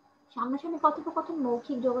 সামনাসামনি কথোপকথন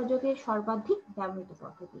মৌখিক যোগাযোগের সর্বাধিক ব্যবহৃত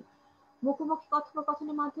পদ্ধতি। মুখোমুখি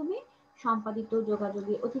কথোপকথনের মাধ্যমে সম্পাদিত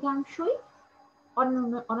যোগাযোগের অধিকাংশই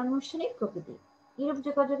অনানুষ্ঠানিক প্রকৃতি। এরূপ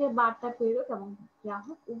যোগাযোগের বার্তা প্রেরক এবং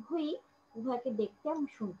গ্রাহক উভয়কে দেখতে এবং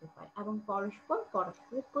শুনতে পায় এবং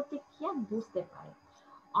পরস্পরের প্রতিক্রিয়া বুঝতে পারে।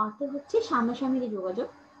 অর্থ হচ্ছে সামনাসামনি যে যোগাযোগ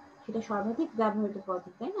সেটা সর্বাধিক ব্যবহৃত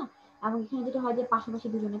পদ্ধতি, তাই না? এবং এখানে যেটা হয় যে পাশাপাশি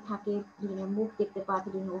দুজনে থাকে, দুজনের মুখ দেখতে পাচ্ছে,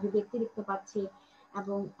 দুজনের অভিব্যক্তি দেখতে পাচ্ছে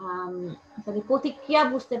এবং তাদের প্রতিক্রিয়া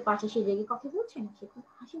বুঝতে পারছে, সে রেগে কথা বলছে না, সে খুব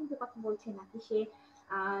হাসি মুখে কথা বলছে নাকি সে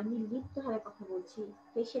নির্লিপ্ত ভাবে কথা বলছি।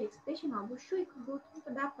 ফেসিয়াল এক্সপ্রেশন অবশ্যই খুব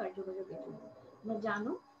গুরুত্বপূর্ণ ব্যাপার যোগাযোগের জন্য। তোমরা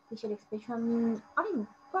জানো ফেসিয়াল এক্সপ্রেশন অনেক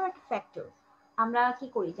ইম্পর্টেন্ট ফ্যাক্টর। আমরা কি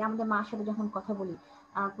করি যে আমাদের মার সাথে যখন কথা বলি,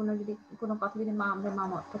 কোনো কথা যদি আমাদের মা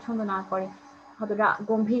পছন্দ না করে, হয়তো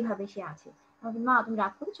গম্ভীর ভাবে সে আছে, আমাদের মা তুমি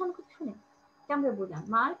রাগ করেছো আমার কথা শুনে, কেমন বুঝলাম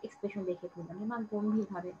মার এক্সপ্রেশন দেখে বুঝলাম যে মা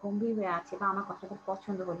গম্ভীর হয়ে আছে বা আমার কথাটা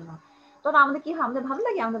পছন্দ হলো না। তখন আমাদের কি হয়, আমাদের ভালো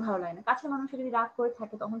লাগে? আমাদের ভালো লাগে না। কাছের মানুষ যদি রাগ করে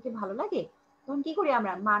থাকে তখন কি ভালো লাগে? তখন কি করি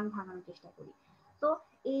আমরা? মান ভাঙানোর চেষ্টা করি। তো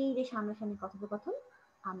এই যে সামনাসামনি কথোপকথন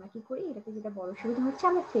আমরা কি করি, এটাতে যেটা বড় সুবিধা হচ্ছে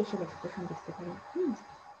আমরা ফেসিয়াল এক্সপ্রেশন দেখতে পারি।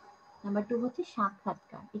 নাম্বার 2 হচ্ছে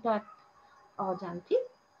সাক্ষাৎকার। এটা অযান্ত্রিক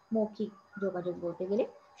মৌখিক যোগাযোগ বলতে গেলে।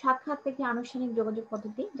 সাক্ষাৎকার একটি আনুষ্ঠানিক যোগাযোগ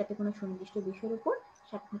পদ্ধতি যাতে কোনো সুনির্দিষ্ট বিষয়ের উপর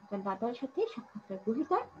সাক্ষাৎকারদাতার সাথে সাক্ষাৎকার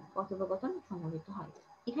গ্রহীতার কথোপকথন সংঘটিত হয়।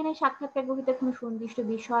 এখানে সাক্ষাৎকার গ্রহীতার কোনো সুনির্দিষ্ট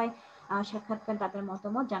বিষয় সাক্ষাৎকারদাতার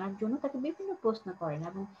মতামত জানার জন্য তাকে বিভিন্ন প্রশ্ন করেন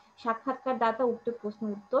এবং সাক্ষাৎকারদাতা উক্ত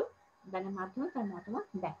প্রশ্নের উত্তর দানের মাধ্যমে তার মতামত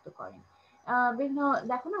ব্যক্ত করেন। বিভিন্ন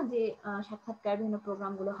দেখো না যে সাক্ষাৎকার বিভিন্ন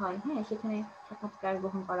প্রোগ্রাম গুলো হয়, হ্যাঁ, সেখানে সাক্ষাৎকার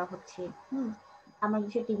গ্রহণ করা হচ্ছে। আমরা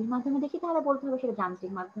যদি সেটা টিভির মাধ্যমে দেখি তাহলে বলতে হবে সেটা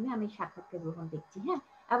যান্ত্রিক মাধ্যমে আমি সাক্ষাৎকার গ্রহণ দেখছি, হ্যাঁ।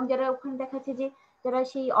 এবং যারা ওখানে দেখাচ্ছে যে যারা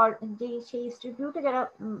সেই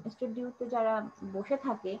স্টুডিওতে যারা বসে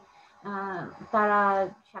থাকে তারা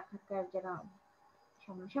সাক্ষাৎকার যারা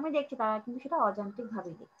সামনাসামনি দেখছে তারা কিন্তু সেটা অযান্ত্রিক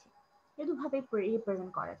ভাবেই দেখছে। এই দুভাবে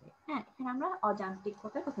রিপ্রেজেন্ট করা যায়, হ্যাঁ। এখানে আমরা অযান্ত্রিক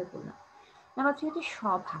কথা বললাম। নাম্বার 3 হচ্ছে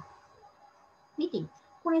সভা, মিটিং।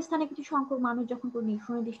 কোন স্থানে কিছু সংখ্যক মানুষ যখন কোনো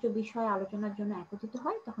সুনির্দিষ্ট বিষয়ে আলোচনার জন্য একত্রিত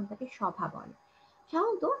হয় তখন তাকে সভা বলে।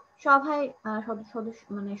 সাধারণত সভায় সদস্য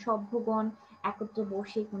মানে সভ্যগণ একত্রে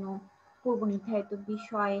বসে কোনো পূর্ব নির্ধারিত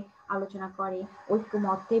বিষয়ে আলোচনা করে,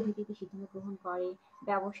 ঐক্যমত্যের ভিত্তিতে সিদ্ধান্ত গ্রহণ করে।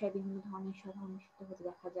 ব্যবসায় বিভিন্ন ধরনের সভা অনুষ্ঠিত হতে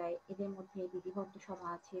দেখা যায়। এদের মধ্যে বিধিবদ্ধ সভা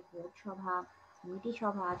আছে, বোর্ড সভা, কমিটি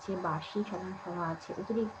সভা আছে, বার্ষিক সাধারণ সভা আছে,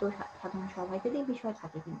 অতিরিক্ত সাধারণ সভা ইত্যাদি বিষয়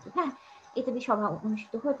থাকে কিন্তু, হ্যাঁ। ইত্যাদি সভা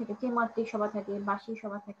অনুষ্ঠিত হয়ে থাকে, ত্রিমাত্রিক সভা থাকে, বার্ষিক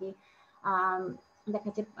সভা থাকে, দেখা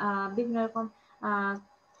যাচ্ছে বিভিন্ন রকম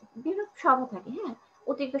বিভিন্ন সভা থাকে, হ্যাঁ।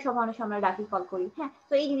 অতিরিক্ত সভা অনেক সময় আমরা ডাকি কল করি, হ্যাঁ।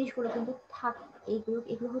 তো এই জিনিসগুলো কিন্তু থাকে,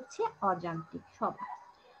 এগুলো হচ্ছে অযান্ত্রিক সভা।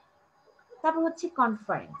 তারপর হচ্ছে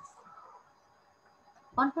কনফারেন্স।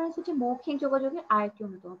 কনফারেন্স হচ্ছে মৌখিক যোগাযোগের আরেকটি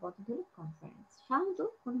অন্যতম পদ্ধতি হলো কনফারেন্স। সাধারণত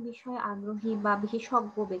কোনো বিষয়ে আগ্রহী বা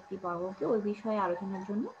বিশেষজ্ঞ ব্যক্তিবর্গকে ওই বিষয়ে আলোচনার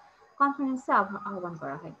জন্য কনফারেন্সে আহ্বান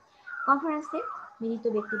করা হয়। কনফারেন্সে মিলিত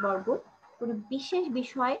ব্যক্তিবর্গ কোনো বিশেষ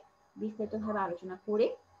বিষয়ে বিস্তারিতভাবে আলোচনা করে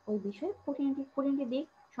ওই বিষয়ে খুঁটিনাটি দিক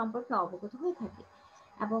সম্পর্কে অবগত হয়ে থাকে।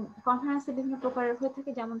 এবং কনফারেন্সে বিভিন্ন প্রকারের হয়ে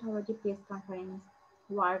থাকে, যেমন ধরো যে প্রেস কনফারেন্স,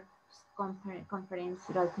 ওয়ার্ক কনফারেন্স,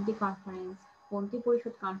 রাজনৈতিক কনফারেন্স, মন্ত্রী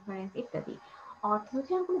পরিষদ কনফারেন্স ইত্যাদি।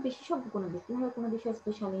 অর্থনীতি আর কোনো বিশেষজ্ঞ কোনো ব্যক্তি হয় কোনো বিষয়ে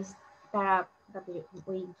স্পেশালিস্ট, তারা তাদের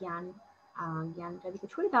ওই জ্ঞানটা দিকে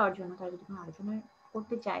ছড়িয়ে দেওয়ার জন্য তারা যদি কোনো আলোচনা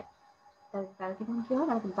করতে চায় তাদেরকে তখন কি হয়,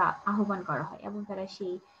 তাদেরকে আহ্বান করা হয় এবং তারা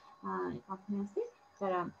সেই কনফারেন্সে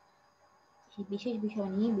তারা সেই বিশেষ বিষয়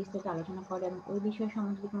নিয়ে বিস্তারিত আলোচনা করে এবং ওই বিষয়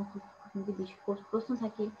সম্বন্ধে কোনো প্রশ্ন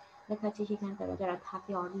থাকে, দেখা যাচ্ছে সেখানে তারা যারা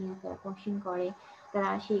থাকে অডিয়েন্স তারা কোশ্চেন করে, তারা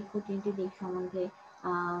সেই খুঁটিনাটি দিক সম্বন্ধে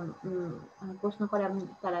প্রশ্ন করে এবং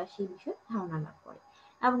তারা সেই বিষয়ে ধারণা লাভ করে।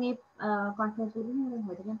 এবং এই কনফারেন্স বিভিন্ন রকম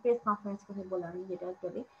হয়ে থাকে। প্রেস কনফারেন্স কথা বললাম যেটা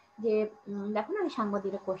বলে যে দেখো না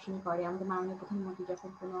সাংবাদিকরা কোশ্চেন করে, আমাদের মাননীয় প্রধানমন্ত্রী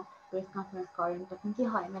যখন কোনো প্রেস কনফারেন্স করেন তখন কি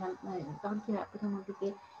হয় ম্যাডাম, তখন কি হয় প্রধানমন্ত্রীকে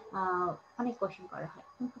অনেক কোশ্চেন করা হয়,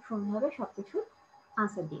 খুব সুন্দরভাবে সবকিছু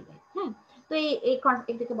আনসার দিয়ে দেয়, হ্যাঁ। তো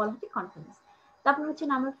এটাকে বলা হচ্ছে কনফারেন্স। তারপর হচ্ছে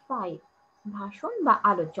নাম্বার 5 ভাষণ বা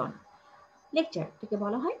আলোচনা, লেকচার থেকে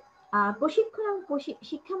বলা হয়। প্রশিক্ষণ এবং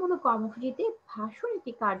শিক্ষামূলক কর্মসূচিতে ভাষণ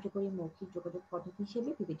একটি কার্যকরী মৌখিক যোগাযোগ পদ্ধতি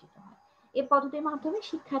হিসেবে বিবেচিত হয়। এই পদ্ধতির মাধ্যমে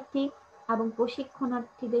শিক্ষার্থী এবং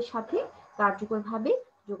প্রশিক্ষণার্থীদের সাথে কার্যকরভাবে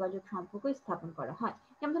যোগাযোগ সম্পর্ক স্থাপন করা হয়।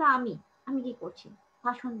 যেমন ধরো আমি কি করছি,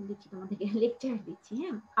 ভাষণ দিচ্ছি, তোমাদেরকে লেকচার দিচ্ছি,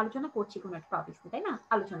 হ্যাঁ, আলোচনা করছি কোনো একটা টপিক, তাই না,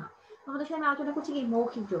 আলোচনা, তোমাদের সাথে আমি আলোচনা করছি কি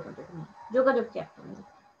মৌখিক যোগাযোগ নিয়ে, যোগাযোগ চ্যাপ্টার নিয়ে।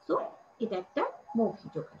 তো এটা একটা মৌখিক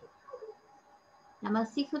যোগাযোগ। নাম্বার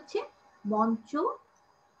 6 হচ্ছে মঞ্চ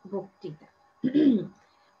বক্তৃতা,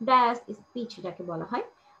 ডায়াস স্পিচ যাকে বলা হয়।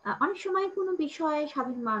 অনেক সময় কোনো বিষয়ে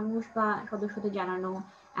সাধারণ মানুষ বা সদস্যদের জানানো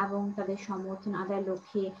এবং তাদের সমর্থন আদায়ের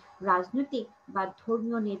লক্ষ্যে রাজনৈতিক বা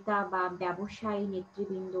ধর্মীয় নেতা বা ব্যবসায়ী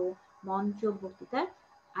নেতৃবৃন্দ মঞ্চ বক্তৃতার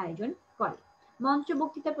আয়োজন করে। মঞ্চ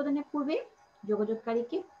বক্তৃতা প্রদানের পূর্বে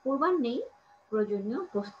যোগাযোগকারীকে পূর্বাহ্নেই প্রয়োজনীয়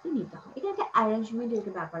প্রস্তুতি নিতে হয়। এটা একটা অ্যারেঞ্জমেন্ট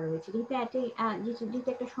একটা ব্যাপার রয়েছে, যেহেতু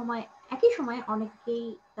একটা সময় একই সময় অনেকেই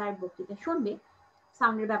তার বক্তৃতা শুনবে,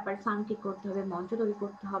 সাউন্ডের ব্যাপার, সাউন্ড ঠিক করতে হবে, মঞ্চ তৈরি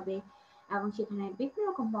করতে হবে, এবং সেখানে বিভিন্ন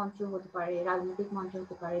রকম মঞ্চ হতে পারে, রাজনৈতিক মঞ্চ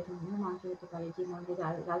হতে পারে, ধর্মীয় মঞ্চ হতে পারে, যে মঞ্চে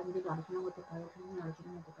রাজনৈতিক আলোচনা হতে পারে, ধর্মীয় আলোচনা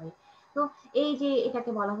হতে পারে। তো এই যে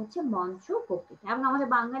এটাকে বলা হচ্ছে মঞ্চ বক্তৃতা। এবং আমাদের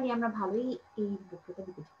বাঙালি আমরা ভালোই এই বক্তৃতা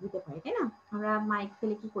দিতে পারি, তাই না? আমরা মাইক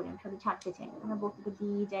পেলে কি করি, আমরা সবাই ছাড়তে চাই, আমরা বক্তৃতা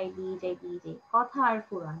দিয়ে যাই, কথা আর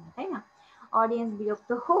ফুরান না, তাই না? অডিয়েন্স বিরক্ত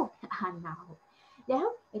হোক আর না হোক, যাই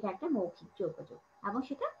হোক, এটা একটা মৌখিক যোগাযোগ এবং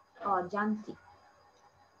সেটা অযান্ত্রিক।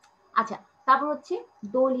 আচ্ছা, তারপর হচ্ছে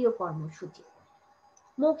দলীয় কর্মসূচি।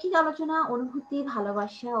 মৌখিক আলোচনা, অনুভূতি,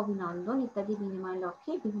 ভালোবাসা, অভিনন্দন ইত্যাদি বিনিময়ের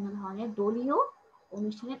লক্ষ্যে বিভিন্ন ধরনের দলীয়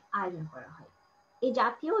অনুষ্ঠানের আয়োজন করা হয়। এই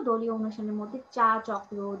জাতীয় দলীয় অনুষ্ঠানের মধ্যে চা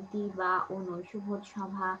চক্র, দিবা ও নৈশভোজ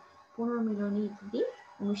সভা, পুনর্মিলনী ইত্যাদি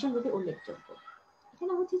অনুষ্ঠানগুলি উল্লেখযোগ্য।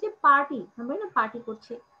 এখানে হচ্ছে যে পার্টি, আমরা না পার্টি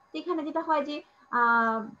করছে, এখানে যেটা হয় যে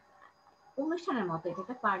আহ অনুষ্ঠানের মতো, এটা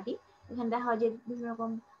একটা পার্টি। এখানে দেখা হয় যে বিভিন্ন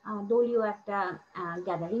রকম দলীয় একটা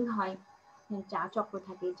গ্যাদারিং হয়, চা চক্র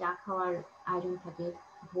থাকে, চা খাওয়ার আয়োজন থাকে,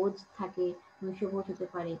 ভোজ থাকে, নৈশভোজ হতে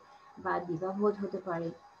পারে বা দিবা ভোজ হতে পারে,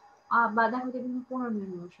 বা দেখা যায় বিভিন্ন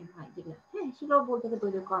পুনর্মিলনী অনুষ্ঠান হয় যেগুলো, হ্যাঁ, সেগুলো বলতে গেলে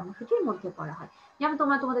দলীয় কর্মসূচির মধ্যে পড়া হয়। যেমন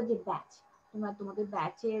তোমাদের যে ব্যাচ, তোমাদের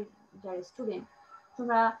ব্যাচের যারা স্টুডেন্ট,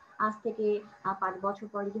 তোমরা আজ থেকে 5 বছর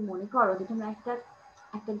পরে যদি মনে করো যে তোমরা একটা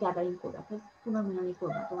একটা গ্যাদারিং করবে, একটা পুনর্মিলনী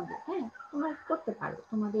করবে তোমাদের, হ্যাঁ, তোমরা করতে পারো।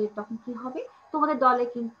 তোমাদের তখন কি হবে, তোমাদের দলে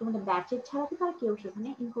কিন্তু তোমাদের ব্যাচের ছাড়া কিন্তু আর কেউ সেখানে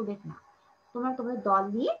ইনক্লুডেড না, তোমাদের দল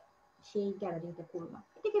নিয়ে সেই গ্যাদারিংটা করবা।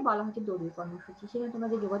 এটাকে বলা হচ্ছে দলীয় কর্মসূচি। সেখানে তোমরা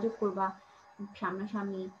যে যোগাযোগ করবা,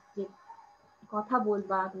 সামনাসামনি যে কথা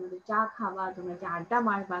বলবা, তোমরা যে চা খাবা, তোমরা যে আড্ডা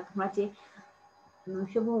মারবা, তোমরা যে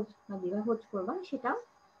নৈশভোজ বা দিবাভোজ করবা, সেটাও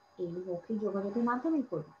এই মৌখিক যোগাযোগের মাধ্যমেই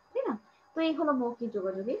করবা, তাই না? তো এই হলো মৌখিক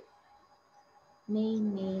যোগাযোগের মেইন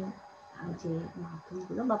যে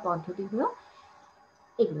মাধ্যমগুলো বা পদ্ধতিগুলো,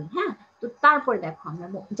 এগুলো, হ্যাঁ। তো তারপরে দেখো আমরা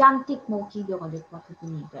যান্ত্রিক মৌখিক যোগাযোগ পদ্ধতি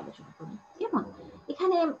নিয়ে একটু আলোচনা করি, কেমন?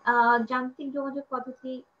 এখানে যান্ত্রিক যোগাযোগ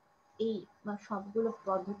পদ্ধতি, এই সবগুলো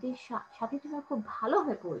পদ্ধতির সাথে তোমরা খুব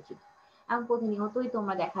ভালোভাবে পরিচিত এবং প্রতিনিয়তই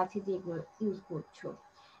তোমরা দেখা যাচ্ছে যে এগুলো ইউজ করছো,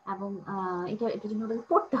 এবং এটার জন্য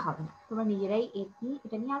পড়তে হবে না, তোমরা নিজেরাই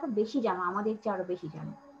এটা নিয়ে আরো বেশি জানো, আমাদের চেয়ে আরো বেশি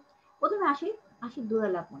জানো। প্রথমে আসি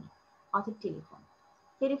দূরালাপনি, অর্থাৎ টেলিফোন।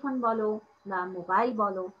 টেলিফোন বলো বা মোবাইল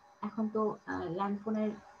বলো, এখন তো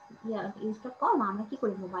ল্যান্ডফোনের ইউজটা কম, আমরা কি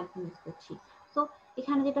করি, মোবাইল ফোন ইউজ করছি। তো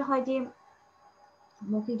এখানে যেটা হয় যে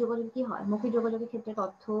মৌখিক যোগাযোগ কি হয়, মৌখিক যোগাযোগের ক্ষেত্রে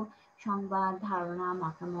তথ্য, সংবাদ, ধারণা,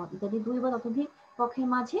 মতামত ইত্যাদি দুই বা ততোধিক পক্ষের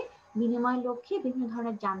মাঝে বিনিময়ের লক্ষ্যে বিভিন্ন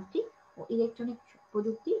ধরনের যান্ত্রিক ও ইলেকট্রনিক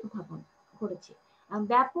প্রযুক্তি উদ্ভাবন করেছে।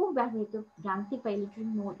 ব্যাপক ব্যবহৃত যান্ত্রিক বা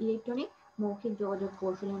ইলেকট্রনিক মৌখিক যোগাযোগ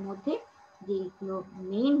কৌশলের মধ্যে যেগুলো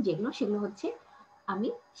মেইন, সেগুলো হচ্ছে আমি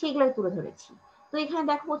সেগুলোই তুলে ধরেছি। তো এখানে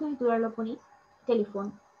দেখো, প্রথমে দূরলোপনী, টেলিফোন।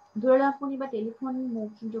 দূরলোপনী বা টেলিফোন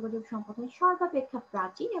মৌখিক যোগাযোগ সম্পাদনের সর্বাপেক্ষা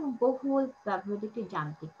প্রাচীন এবং বহুল ব্যবহৃত একটি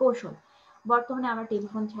যান্ত্রিক কৌশল। বর্তমানে আমরা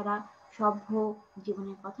টেলিফোন ছাড়া সভ্য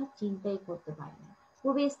জীবনের কথা চিন্তাই করতে পারি না।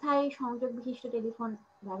 পূর্বে স্থায়ী সংযোগ বিশিষ্ট টেলিফোন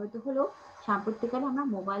ব্যবহৃত হলেও সাম্প্রতিককালে আমরা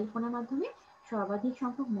মোবাইল ফোনের মাধ্যমে সর্বাধিক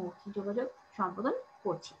সংখ্যক মৌখিক যোগাযোগ সম্পাদন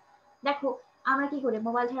করছি। দেখো, আমরা কি করে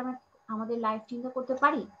মোবাইল ছাড়া আমরা আমাদের লাইফ চিন্তা করতে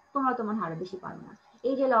পারি? তোমরা তো মনে হয় আরো বেশি পারো না।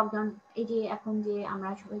 এই যে লকডাউন, এই যে এখন যে আমরা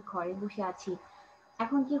সবাই ঘরে বসে আছি,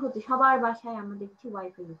 এখন কি হচ্ছে, সবার বাসায় আমরা দেখছি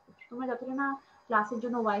ওয়াইফাই ইউজ করছি। তোমরা যতটা না ক্লাসের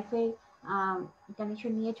জন্য ওয়াইফাই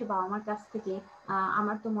কানেকশন নিয়েছো বাবা মার কাছ থেকে,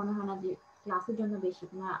 আমার তো মনে হয় না যে ক্লাসের জন্য বেশি,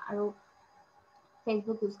 তোমরা আরো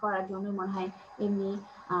ফেসবুক ইউজ করার জন্য মনে হয়, এমনি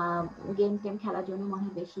গেম টেম খেলার জন্য মনে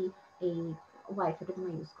হয় বেশি এই ওয়াইফাইটা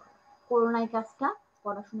তোমরা ইউজ করো। করোনায় কাজটা,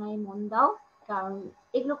 পড়াশোনায় মন দাও, কারণ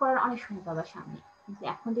এগুলো করার অনেক সময় পাবা সামনে, কিন্তু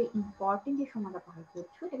এখন যে ইম্পর্টেন্ট যে সময়টা পার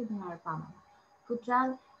করছো এটা তুমি আর পাবা না। সুতরাং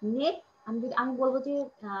নেট, আমি বলবো যে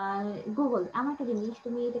গুগল এমন একটা জিনিস,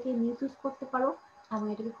 তুমি এটাকে মিস ইউজ করতে পারো, এবং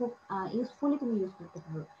এটাকে খুব ইউজফুলি তুমি ইউজ করতে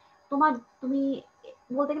পারো। তোমার তুমি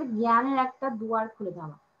বলতে গেলে জ্ঞানের একটা দুয়ার খুলে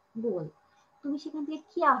দেওয়া গুগল। তুমি সেখান থেকে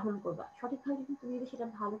কি আহরণ করবা, সঠিকভাবে যদি তুমি যদি সেটা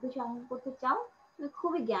ভালো কিছু আহরণ করতে চাও, তুমি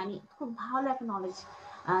খুবই জ্ঞানী, খুব ভালো একটা নলেজ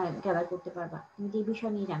গ্যাদার করতে পারবা। তুমি যে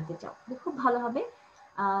বিষয় নিয়ে জানতে চাও তুমি খুব ভালোভাবে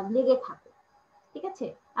লেগে থাকো, ঠিক আছে?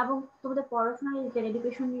 এবং তোমাদের পড়াশোনা রিলেটেড,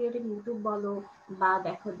 এডুকেশন রিলেটেড ইউটিউব বলো বা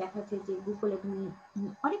দেখাচ্ছে যে গুগলে তুমি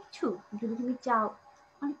অনেক কিছু যদি তুমি চাও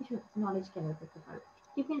অনেক কিছু নলেজ গ্যাদার করতে পারো।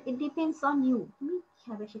 ইট ডিপেন্ডস অন ইউ, তুমি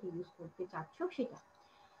কিভাবে সেটা ইউজ করতে চাচ্ছ সেটা।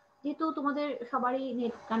 যেহেতু তোমাদের সবারই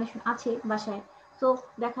নেট কানেকশন আছে বাসায়, তো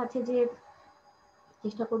দেখাচ্ছে যে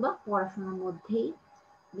চেষ্টা করবা পড়াশোনার মধ্যেই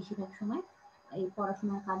বেশিরভাগ সময় এই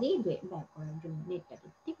পড়াশোনার কাজেই ব্যয় করার জন্য নেটটাকে,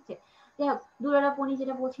 ঠিক আছে? যাই হোক, দুরারাপনি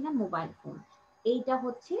যেটা বলছিলাম, মোবাইল ফোন এইটা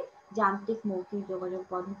হচ্ছে যান্ত্রিক মৌখিক যোগাযোগ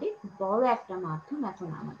পদ্ধতির বড় একটা মাধ্যম। এখন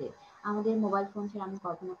আমাদের আমাদের মোবাইল ফোন ছাড়া আমি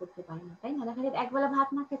কল্পনা করতে পারি না, তাই না? দেখা যায় একবেলা ভাত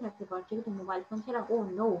না খেয়ে থাকতে পারছি, কিন্তু মোবাইল ফোন ছাড়া ও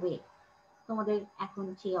নো ওয়ে। তোমাদের এখন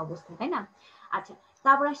সেই অবস্থা, তাই না? আচ্ছা,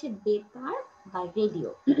 তারপর আসে বেতার বা রেডিও।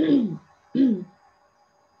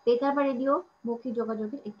 বেতার বা রেডিও মৌখিক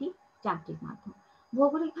যোগাযোগের একটি যান্ত্রিক মাধ্যম।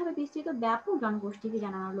 ভৌগোলিকভাবে বিস্তৃত ব্যাপক জনগোষ্ঠীকে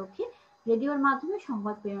জানানোর লক্ষ্যে রেডিওর মাধ্যমে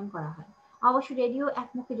সংবাদ প্রেরণ করা হয়। অবশ্য রেডিও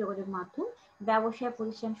একমুখী যোগাযোগ মাধ্যম। ব্যবসায়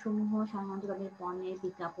প্রতিষ্ঠান সমূহ সাধারণত তাদের পণ্যের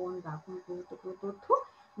বিজ্ঞাপন বা কোনো গুরুত্বপূর্ণ তথ্য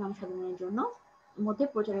জনসাধারণের জন্য মধ্যে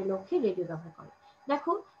প্রচারের লক্ষ্যে রেডিও ব্যবহার করে।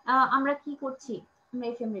 দেখো, আমরা কি করছি, আমরা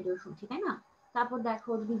এফএম রেডিও শুনছি, তাই না? তারপর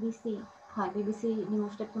দেখো বিবিসি, হয় বিবিসি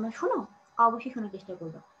নিউজটা তোমরা শোনো, অবশ্যই শোনার চেষ্টা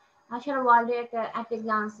করবে। সারা ওয়ার্ল্ডের একটা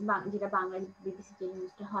গ্লান্স, যেটা বাংলা বিবিসি যে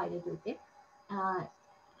নিউজটা হয় রেডিওতে, আহ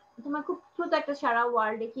তোমার খুব দ্রুত একটা সারা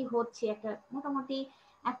ওয়ার্ল্ডে কি হচ্ছে একটা মোটামুটি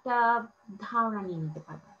একটা ধারণা নিয়ে নিতে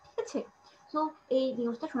পারবে, ঠিক আছে? সো এই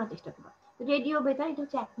নিউজটা শোনার চেষ্টা করবা। রেডিও বেতার এটা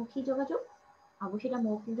হচ্ছে একমুখী যোগাযোগ, অবশ্যই এটা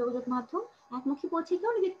মৌখিক যোগাযোগ মাধ্যম। একমুখী বলছি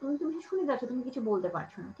কারণ যে তুমি তুমি শুনে যাচ্ছ, তুমি কিছু বলতে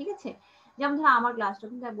পারছো না, ঠিক আছে? যেমন ধরো আমার ক্লাসটা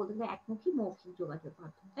কিন্তু বলতে গেলে একমুখী মৌখিক যোগাযোগ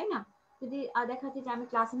মাধ্যম, তাই না? যদি দেখা যাচ্ছে যে আমি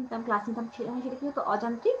ক্লাস নিতাম সেটা কি হতো,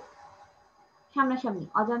 অযান্ত্রিক, সামনাসামনি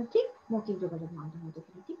অযান্ত্রিক মৌখিক যোগাযোগ মাধ্যম হতো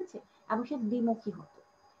সেটা, ঠিক আছে? এবং সে দ্বিমুখী হতো।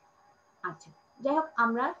 আচ্ছা, যাই হোক,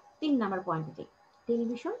 আমরা 3 নাম্বার পয়েন্টে যাই,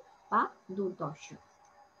 টেলিভিশন বা দূরদর্শন।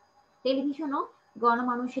 টেলিভিশনও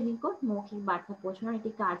গণমানুষের নিকট মৌখিক বার্তা পৌঁছানোর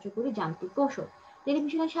একটি কার্যকরী যান্ত্রিক কৌশল।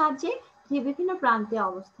 টেলিভিশনের সাহায্যে যে বিভিন্ন প্রান্তে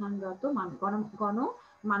অবস্থানরত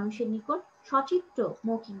মানুষের নিকট সচিত্র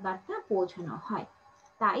মৌখিক বার্তা পৌঁছানো হয়।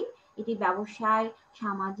 তাই এটি ব্যবসায়,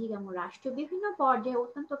 সামাজিক এবং রাষ্ট্রীয় বিভিন্ন পর্যায়ে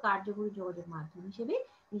অত্যন্ত কার্যকরী যোগাযোগ মাধ্যম হিসেবে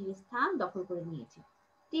নিজের স্থান দখল করে নিয়েছে।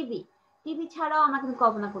 টিভি, টিভি ছাড়াও আমরা কিন্তু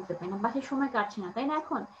কল্পনা করতে পারি না, বাসায় সময় কাটছে না, তাই না?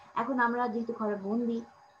 এখন এখন আমরা যেহেতু ঘরে বন্দি,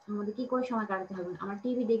 আমাদের কি করে সময় কাটাতে হবে, আমরা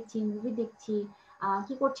টিভি দেখছি, মুভি দেখছি,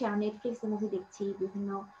 কি করছি, আমরা নেটফ্লিক্সে মুভি দেখছি, বিভিন্ন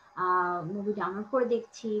মুভি ডাউনলোড করে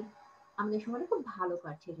দেখছি, আমাদের সময়টা খুব ভালো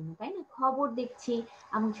কাটছে এই জন্য, তাই না? খবর দেখছি,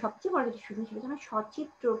 এবং সবচেয়ে বড় যেটা শুনি সেটা আমরা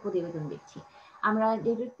সচিত্র প্রতিবেদন দেখছি। আমরা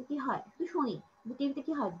রেডিওতে কি হয় শুধু শুনি, টিভিতে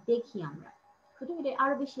কি হয় দেখি আমরা, শুধু এটা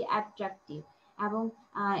আরো বেশি অ্যাট্রাকটিভ। এবং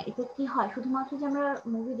এতে কি হয়, শুধুমাত্র যে আমরা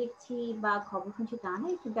মুভি দেখছি বা খবর শুনছি তা না,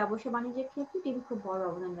 একটু ব্যবসা বাণিজ্যের ক্ষেত্রে টিভি খুব বড়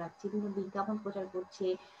অবদান রাখছে, বিভিন্ন বিজ্ঞাপন প্রচার করছে,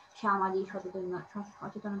 সামাজিক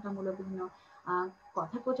সচেতনতামূলক বিভিন্ন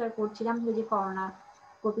কথা প্রচার করছে। যেমন যে করোনা,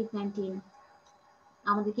 কোভিড-19,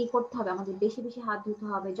 আমাদের কি করতে হবে, আমাদের বেশি বেশি হাত ধুতে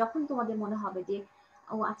হবে। যখন তোমাদের মনে হবে যে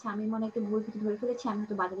ও আচ্ছা, আমি মনে একটা ভুল কিছু ধরে ফেলেছি, আমি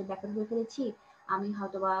হয়তো বাজারে ব্যাপার ধরে ফেলেছি, আমি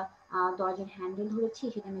হয়তো বা দরজার হ্যান্ডেল ধরেছি,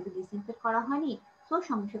 সেটা মেবি ডিসইনফেক্ট করা হয়নি, তো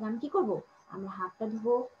সঙ্গে সঙ্গে আমি কি করবো, আমরা হাতটা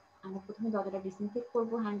ধুবো। আমরা প্রথমে দরজাটা ডিসইনফেক্ট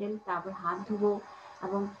করবো হ্যান্ডেল, তারপর হাত ধুবো।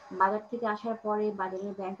 এবং বাজার থেকে আসার পরে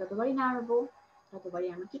বাজারের ব্যাগ যতবারই নাড়বো ততবারই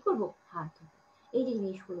আমরা কি করবো, হাত ধুবো। এই যে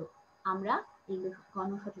জিনিসগুলো আমরা এই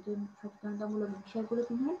সচেতনতামূলক বিষয়গুলো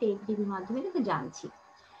কিন্তু টিভির মাধ্যমে কিন্তু জানছি।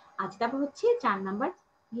 আচ্ছা, তারপর হচ্ছে 4 নাম্বার,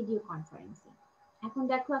 ভিডিও কনফারেন্সিং। এখন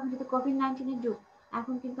দেখো, এখন যেহেতু কোভিড-19 যুগ,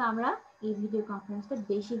 এখন কিন্তু আমরা এই ভিডিও কনফারেন্সটা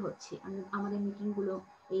বেশি হচ্ছে, আমাদের মিটিং গুলো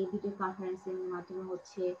এই ভিডিও কনফারেন্সিং এর মাধ্যমে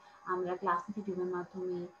হচ্ছে। আমরা ক্লাস নিচ্ছি জুমের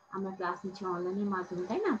মাধ্যমে, আমরা ক্লাস নিচ্ছি অনলাইনের মাধ্যমে,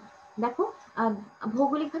 তাই না? দেখো,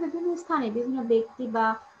 ভৌগোলিকভাবে বিভিন্ন স্থানে বিভিন্ন ব্যক্তি বা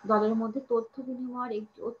দলের মধ্যে তথ্য বিনিময়ের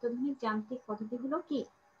একটি অত্যাধুনিক যান্ত্রিক পদ্ধতি হলো কি,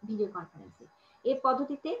 ভিডিও কনফারেন্সিং। এই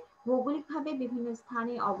পদ্ধতিতে ভৌগোলিকভাবে বিভিন্ন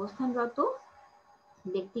স্থানে অবস্থানরত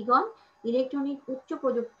ব্যক্তিগণ ইলেকট্রনিক উচ্চ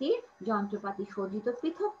প্রযুক্তির যন্ত্রপাতি সজ্জিত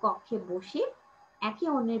পৃথক কক্ষে বসে একে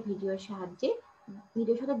অন্যের ভিডিওর সাহায্যে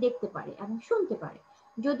ভিডিওর সাথে দেখতে পারে এবং শুনতে পারে।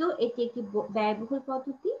 যদিও এটি একটি ব্যয়বহুল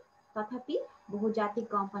পদ্ধতি, তথাপি বহুজাতিক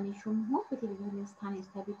কোম্পানি সমূহ পৃথিবীর বিভিন্ন স্থানে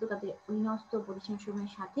স্থাপিত তাদের অধীনস্থ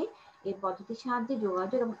প্রতিষ্ঠানসমূহের সাথে এই পদ্ধতির সাহায্যে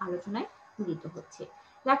যোগাযোগ এবং আলোচনায় মিলিত হচ্ছে।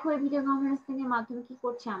 দেখো, এই ভিডিও কনফারেন্সিং এর মাধ্যমে কি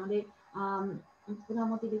করছে আমাদের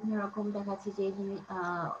প্রধানমন্ত্রী বিভিন্ন রকম দেখাচ্ছে যে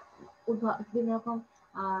বিভিন্ন রকম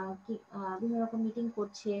বিভিন্ন রকম মিটিং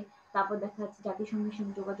করছে, তারপর দেখা যাচ্ছে জাতিসংঘের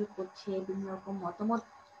সঙ্গে যোগাযোগ করছে, বিভিন্ন রকম মতামত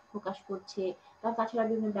প্রকাশ করছে। তাছাড়া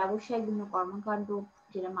বিভিন্ন ব্যবসায়িক বিভিন্ন কর্মকাণ্ড,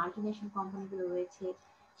 যেটা মাল্টিনেশনাল কোম্পানিগুলো রয়েছে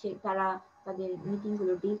তারা তাদের মিটিং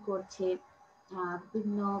গুলো ডিল করছে,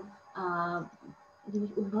 বিভিন্ন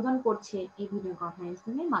জিনিস উদ্বোধন করছে এই ভিডিও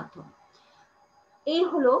কনফারেন্সিং এর মাধ্যমে। এই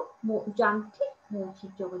হলো যান্ত্রিক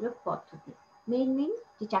মৌখিক যোগাযোগ পদ্ধতি। মেইন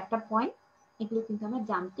যে 4টা পয়েন্ট, এগুলো কিন্তু আমরা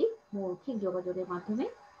যান্ত্রিক মৌখিক যোগাযোগের মাধ্যমে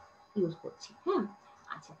ইউজ করছি। হ্যাঁ,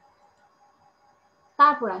 আচ্ছা,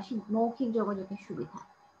 তারপর আসি মৌখিক যোগাযোগের সুবিধা।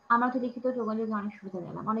 আমরা তো লিখিত যোগাযোগে অনেক সুবিধা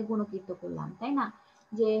দিলাম, অনেক গুণকৃত করলাম, তাই না?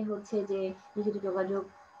 যে হচ্ছে যে লিখিত যোগাযোগ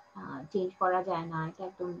চেঞ্জ করা যায় না, এটা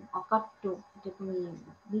একদম অকাট্য, এটা তুমি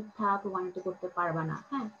মিথ্যা প্রমাণিত করতে পারবা না।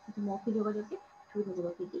 হ্যাঁ, কিন্তু মৌখিক যোগাযোগের সুবিধাগুলো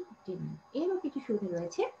কি কি জেনে নিই। এরও কিছু সুবিধা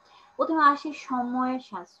রয়েছে। প্রথমে আসে সময়ের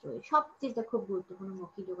সাশ্রয়। সবচেয়ে খুব গুরুত্বপূর্ণ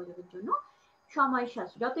মৌখিক যোগাযোগের জন্য সময়ের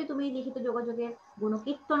সাশ্রয়। যতই তুমি লিখিত যোগাযোগের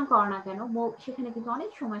গুণকীর্তন করো না কেন, সেখানে কিন্তু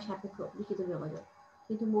অনেক সময় সাপেক্ষ লিখিত যোগাযোগ,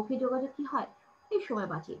 কিন্তু মৌখিক যোগাযোগ কি হয়, এই সময়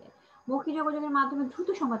বাঁচিয়ে দেয়। মৌখিক যোগাযোগের মাধ্যমে দ্রুত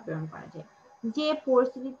সংবাদ প্রেরণ করা যায়। যে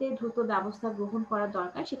পরিস্থিতিতে দ্রুত ব্যবস্থা গ্রহণ করা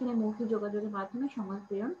দরকার, সেখানে মৌখিক যোগাযোগের মাধ্যমে সংবাদ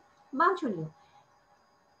প্রেরণ বাঞ্ছনীয়।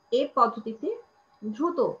 এই পদ্ধতিতে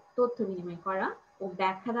দ্রুত তথ্য বিনিময় করা ও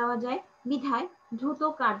ব্যাখ্যা দেওয়া যায়, বিধায় দ্রুত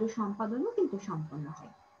কার্য সম্পাদনও কিন্তু সম্পন্ন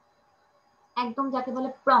হয়। একদম যাকে বলে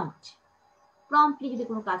প্রম্পটলি যদি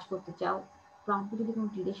কোনো কাজ করতে চাও, প্রম্পটলি যদি কোনো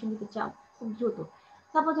ডিরেকশন দিতে চাও, খুব দ্রুত।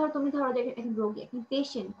 তারপর তুমি ধরো যে একজন রোগী, একজন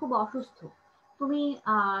পেশেন্ট খুব অসুস্থ, তুমি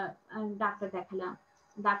ডাক্তার দেখালাম,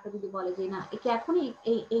 ডাক্তার যদি বলে যে না একে এখনই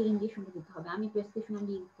এই ইনজেকশনটা দিতে হবে, আমি প্রেসক্রিপশনে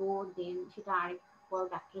লিখবো, দেন সেটা আরেক বড়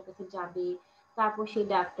ডাক্তারের কাছে যাবে, তারপর সেই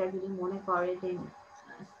ডাক্তার যদি মনে করে দেন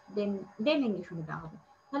দেন দেন ইনজেকশন দেওয়া হবে,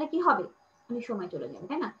 তাহলে কি হবে, অনেক সময় চলে যাবে,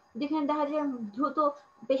 তাই না? যেখানে দেখা যায় দ্রুত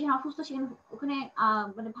পেশেন্ট অসুস্থ, সেখানে ওখানে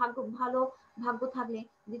মানে ভাগ্য থাকলে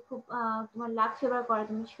যদি খুব তোমার লাক ফেভার করে,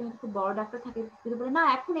 তুমি সেখানে খুব বড় ডাক্তার থাকে, যদি বলে না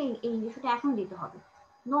এখন এই ইনজেকশনটা এখন দিতে হবে,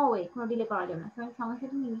 নো ওয়ে, কোনো ডিলে করা যাবে না, সঙ্গে সঙ্গে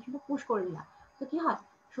তুমি ইনজেকশনটা পুশ করে দিলা, তো কি হয়,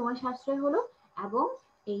 সময় সাশ্রয় হলো, এবং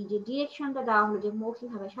এই যে ডিরেকশনটা দেওয়া হলো যে মৌখিক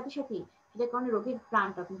ভাবে, সাথে সাথেই সেটার কারণে রোগীর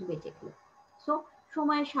প্রাণটা কিন্তু বেঁচে গেল। সো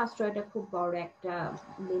সময়ের সাশ্রয়টা খুব বড় একটা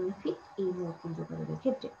বেনিফিট এই মৌখিক যোগাযোগের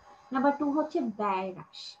ক্ষেত্রে। নাম্বার 2 হচ্ছে ব্যয়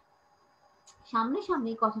হ্রাস।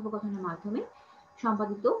 সামনাসামনি কথোপকথনের মাধ্যমে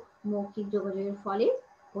সম্পাদিত মৌখিক যোগাযোগের ফলে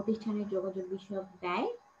প্রতিষ্ঠানের যোগাযোগ বিষয়ক ব্যয়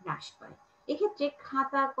হ্রাস পায়। এক্ষেত্রে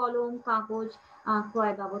খাতা, কলম, কাগজ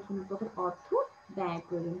ক্রয় বাবদ কোনো প্রকার অর্থ ব্যয়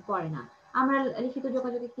প্রয়োজন পড়ে না। আমরা লিখিত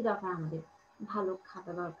যোগাযোগে কি দরকার, আমাদের ভালো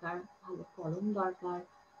খাতা দরকার, ভালো কলম দরকার,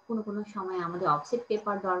 কোনো সময় আমাদের অফসেট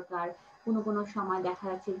পেপার দরকার, কোনো সময় দেখা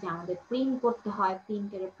যাচ্ছে যে আমাদের প্রিন্ট করতে হয়,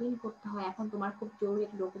 প্রিন্টারে প্রিন্ট করতে হয়। এখন তোমার খুব জরুরি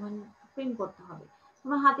একটা ডকুমেন্ট প্রিন্ট করতে হবে,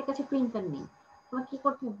 তোমার হাতের কাছে প্রিন্টার নেই, তোমার কি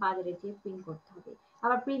করতে হবে, বাজারে যেয়ে প্রিন্ট করতে হবে।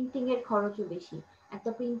 আবার প্রিন্টিং এর খরচও বেশি। একটা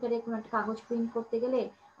প্রিন্টারে কোনো একটা কাগজ প্রিন্ট করতে গেলে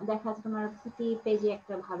দেখা যাচ্ছে তোমার প্রতি পেজে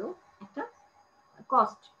একটা ভালো একটা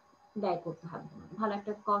কস্ট ব্যয় করতে হবে, ভালো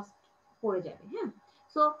একটা কস্ট পড়ে যাবে। হ্যাঁ,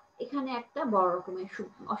 সো এখানে একটা বড় রকমের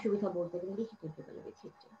অসুবিধা বলতে গেলে লিখিত যোগাযোগের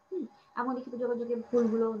ক্ষেত্রে। এমন লিখিত যোগাযোগের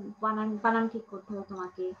ভুলগুলো বানান ঠিক করতে হবে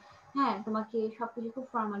তোমাকে। হ্যাঁ, তোমাকে সবকিছু খুব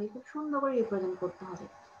ফর্মালি খুব সুন্দর করে রিপ্রেজেন্ট করতে হবে।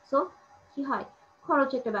 সো কি হয়,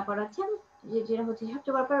 খরচ একটা ব্যাপার আছে, যেটা হচ্ছে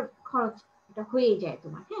সবচেয়ে ব্যাপার খরচ, এটা হয়েই যায়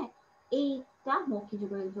তোমার। হ্যাঁ, এইটা মৌখিক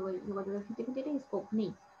যোগাযোগের ক্ষেত্রে কিন্তু এটা স্কোপ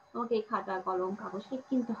নেই, তোমাকে এই খাতা, কলম, কাগজ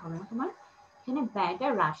কিনতে হবে না, তোমার এখানে ব্যয়টা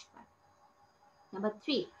হ্রাস পায়। নাম্বার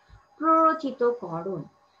 3, প্ররোচিতকরণ।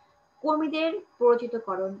 কর্মীদের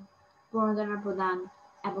প্ররোচিতকরণ, প্রণোদনা প্রদান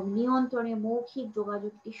এবং নিয়ন্ত্রণে মৌখিক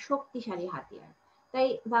যোগাযোগ একটি শক্তিশালী হাতিয়ার। তাই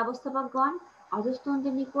ব্যবস্থাপকগণ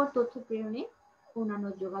অধস্তনদের নিকট তথ্য প্রেরণে অন্যান্য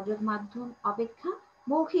যোগাযোগ মাধ্যম অপেক্ষা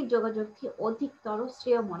মৌখিক যোগাযোগকে অধিকতর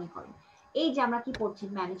শ্রেয় মনে করেন। এই যে আমরা কি করছি,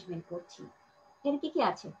 ম্যানেজমেন্ট করছি, এখানে কি কি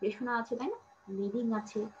আছে, প্রেষণা আছে, তাই না? লিডিং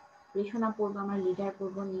আছে, প্রেষণা পড়বো, আমরা লিডার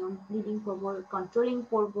পড়বো, লিডিং পড়বো, কন্ট্রোলিং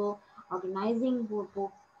পড়বো, অর্গানাইজিং পড়বো,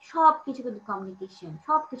 সবকিছু কিন্তু কমিউনিকেশন,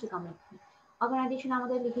 সবকিছু কমিউনিকেশন। অর্গানাইজেশন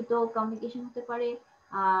আমাদের লিখিত কমিউনিকেশন হতে পারে,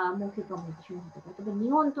 মৌখিক কমিউনিকেশন হতে পারে, তবে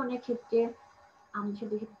নিয়ন্ত্রণের ক্ষেত্রে আমাদের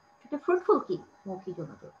সাথে ফ্রুটফুল কি মৌখিক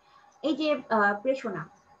যোগাযোগ। এই যে প্রেষণা,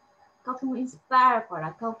 কাউকে ইন্সপায়ার করা,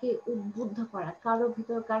 কাউকে উদ্বুদ্ধ করা, কারো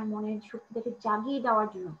ভিতরকার মনের শক্তিটাকে জাগিয়ে দেওয়ার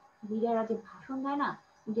জন্য লিডাররা যে ভাষণ দেয় না,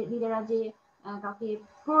 যে লিডাররা যে কাউকে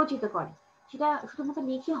প্ররোচিত করে, সেটা শুধুমাত্র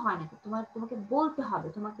লিখে হয় না, তোমাকে বলতে হবে,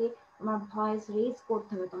 তোমাকে তোমার ভয়েস রেজ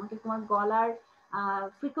করতে হবে, তোমাকে তোমার গলার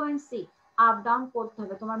ফ্রিকোয়েন্সি আপ ডাউন করতে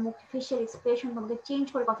হবে, তোমার মুখ ফেশিয়াল এক্সপ্রেশন তোমাকে চেঞ্জ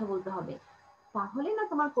করে কথা বলতে হবে, তাহলে না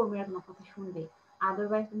তোমার কর্মীরা তোমার কথা শুনবে।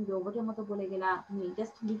 আদারওয়াইজ তুমি রোবটের মতো বলে গেলা, তুমি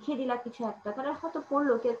জাস্ট লিখে দিলা কিছু একটা, তারা হয়তো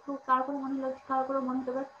পড়লো, কেউ কারো করে মনে হলো, কারো করে মনে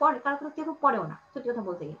হতে পারে পড়ে, কারো করে কেউ পড়েও না, সত্যি কথা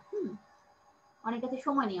বলতে গেলে। অনেক কাছে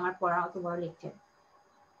সময় নেই আমার পড়া অত বড় লেকচার।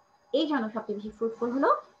 এই জন্য সবচেয়ে বেশি ফ্রুটফুল হলো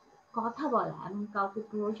কথা বলা এবং কাউকে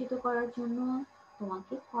পরিচিত করার জন্য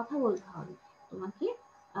তোমাকে কথা বলতে হবে। তোমাকে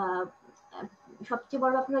আহ আহ, সবচেয়ে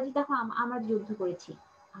বড় ব্যাপার হচ্ছে, দেখো আমরা যুদ্ধ করেছি,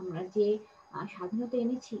 আমরা যে স্বাধীনতা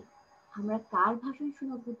এনেছি, আমরা কার ভাষণ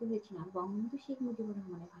শুনে উদ্বুদ্ধ হয়েছি না? বঙ্গবন্ধু শেখ মুজিবুর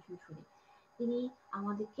রহমানের ভাষণ শুনে। তিনি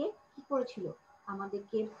আমাদেরকে কি করেছিল?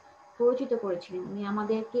 আমাদেরকে পরিচিত করেছিলেন, উনি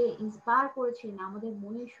আমাদেরকে ইন্সপায়ার করেছিলেন, আমাদের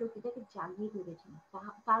মনের শক্তিটাকে জাগিয়ে তুলেছিলেন।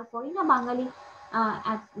 তারপরেই না বাঙালি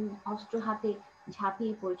এক অস্ত্র হাতে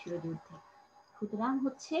ঝাঁপিয়ে পড়েছিল যুদ্ধে। সুতরাং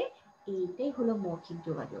হচ্ছে এইটাই হলো মৌখিক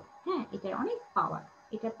যোগাযোগ। হ্যাঁ, এটার অনেক পাওয়ার,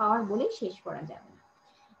 এটার পাওয়ার বলে শেষ করা যাবে না।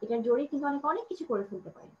 এটার জোরে কিন্তু অনেক অনেক কিছু করে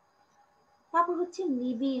ফেলতে পারি। তারপর হচ্ছে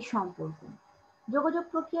নিবিড় সম্পর্ক। যোগাযোগ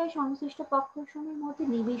প্রক্রিয়ায় সংশ্লিষ্ট পক্ষসমূহের মধ্যে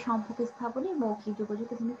নিবিড় সম্পর্ক স্থাপনে মৌখিক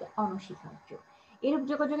যোগাযোগের ভূমিকা অনস্বীকার্য। এরূপ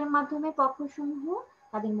যোগাযোগের মাধ্যমে পক্ষসমূহ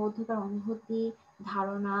তাদের মধ্যকার অনুভূতি,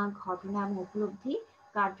 ধারণা, ঘটনা এবং উপলব্ধি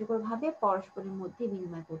কার্যকরভাবে পরস্পরের মধ্যে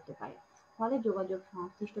বিনিময় করতে পারে। ফলে যোগাযোগ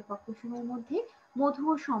সংশ্লিষ্ট পক্ষসমূহের মধ্যে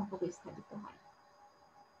মধুর সম্পর্ক স্থাপিত হয়।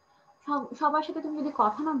 সবার সাথে তুমি যদি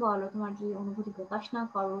কথা না বলো, তোমার যদি অনুভূতি প্রকাশ না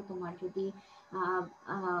করো, তোমার যদি আহ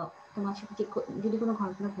আহ তোমার সাথে যদি কোনো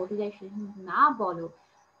ঘটনা ঘটে যায় সেটা না বলো,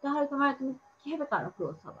 তাহলে তুমি কিভাবে কারো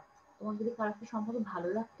ক্লোজ হবা? তোমার যদি কারোর সাথে সম্পর্ক ভালো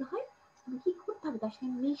রাখতে হয়, তুমি কি করতে হবে? তার সাথে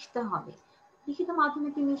মিশতে হবে। লিখিত মাধ্যমে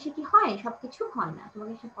কি মিশে কি হয়? সবকিছু হয় না।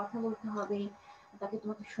 তোমাকে সাথে কথা বলতে হবে,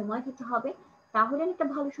 তোমাকে সময় দিতে হবে, তাহলে একটা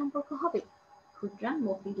ভালো সম্পর্ক হবে। সুতরাং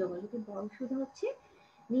মৌখিক যোগাযোগের বড় সুবিধা হচ্ছে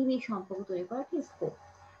নিবিড় সম্পর্ক তৈরি করার একটা স্কোপ।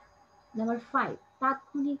 নাম্বার 5,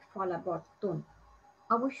 তাৎক্ষণিক ফলাবর্তন।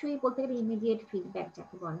 অবশ্যই বলতে গেলে ইমিডিয়েট ফিডব্যাক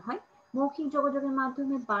যাকে বলা হয়। মৌখিক যোগাযোগের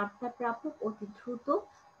মাধ্যমে বার্তা প্রাপক অতি দ্রুত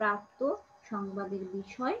প্রাপ্ত সংবাদের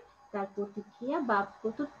বিষয় তার প্রতিক্রিয়া বা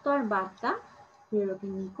প্রত্যুত্তর বার্তা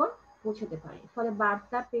প্রেরকের নিকট পৌঁছতে পারে। ফলে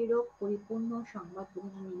বার্তা প্রেরক পরিপূর্ণ সংবাদ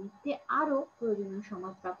গ্রহণের নিমিত্তে আরো প্রয়োজনীয়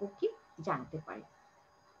সংবাদ প্রাপককে জানতে পারে।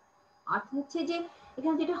 অর্থাৎ হচ্ছে যে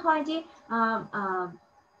এখানে যেটা হয় যে আহ আহ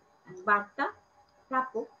বার্তা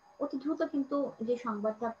প্রাপক অতি দ্রুত কিন্তু যে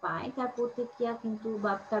সংবাদটা পায় তার প্রতিক্রিয়া কিন্তু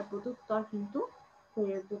বা তার প্রত্যুত্তর কিন্তু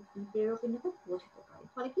প্রেরকের নিকট পৌঁছতে পারে।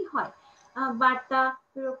 ফলে কি হয়, বার্তা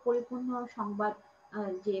প্রেরক পরিপূর্ণ সংবাদ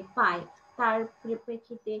যে পায় তার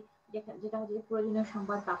পরিপ্রেক্ষিতে যেটা হচ্ছে যে প্রয়োজনীয়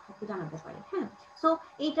সংবাদ প্রাপককে জানাতে পারে। হ্যাঁ, সো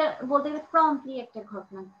এইটা বলতে গেলে প্রম্পটলি একটা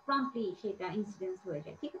ঘটনা, প্রম্পটলি সেটা ইনসিডেন্স হয়ে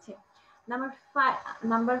যায়। ঠিক আছে। নাম্বার 5,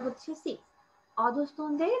 নাম্বার হচ্ছে 6,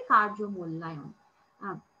 অধস্তনদের কার্য মূল্যায়ন।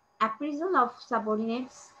 অ্যাপ্রিজাল অফ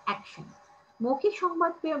সাবঅর্ডিনেটস অ্যাকশন। মৌখিক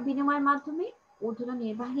সংবাদ বিনিময়ের মাধ্যমে ঊর্ধ্বতন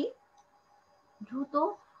নির্বাহী দ্রুত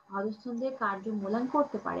অধস্তনদের কার্য মূল্যায়ন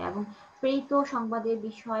করতে পারে এবং প্রেরিত সংবাদের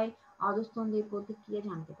বিষয়ে অধস্তনদের প্রতিক্রিয়া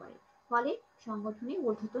জানতে পারে। ফলে সংগঠনে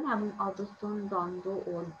ঊর্ধ্বতন এবং অধস্তন দ্বন্দ্ব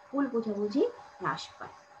ও ভুল বোঝাবুঝি হ্রাস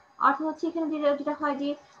পায়। অর্থাৎ হচ্ছে এখানে যেটা হয় যে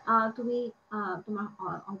তুমি তোমার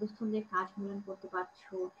অধস্তনদের কাজ মূল্যায়ন করতে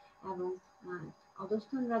পারছো, এবং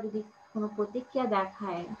অধস্তনরা যদি কোনো প্রতিক্রিয়া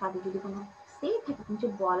দেখায়, তাদের যদি কোনো সে থাকে, কিছু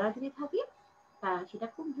বলার যদি থাকে, সেটা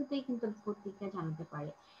খুব দ্রুতই কিন্তু প্রতিক্রিয়া জানাতে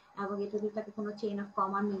পারে। এবং এটা যদি তাকে কোনো চেইন অফ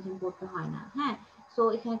কমান্ড মেনটেন করতে হয় না। হ্যাঁ, সো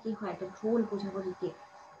এখানে কি হয়, একটা ভুল বোঝাবুঝিতে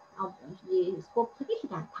যে স্কোপ থাকে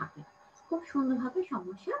সেটা থাকে, খুব সুন্দরভাবে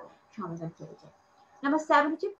সমস্যার সমাধান হয়ে যায়। নাম্বার 7 হচ্ছে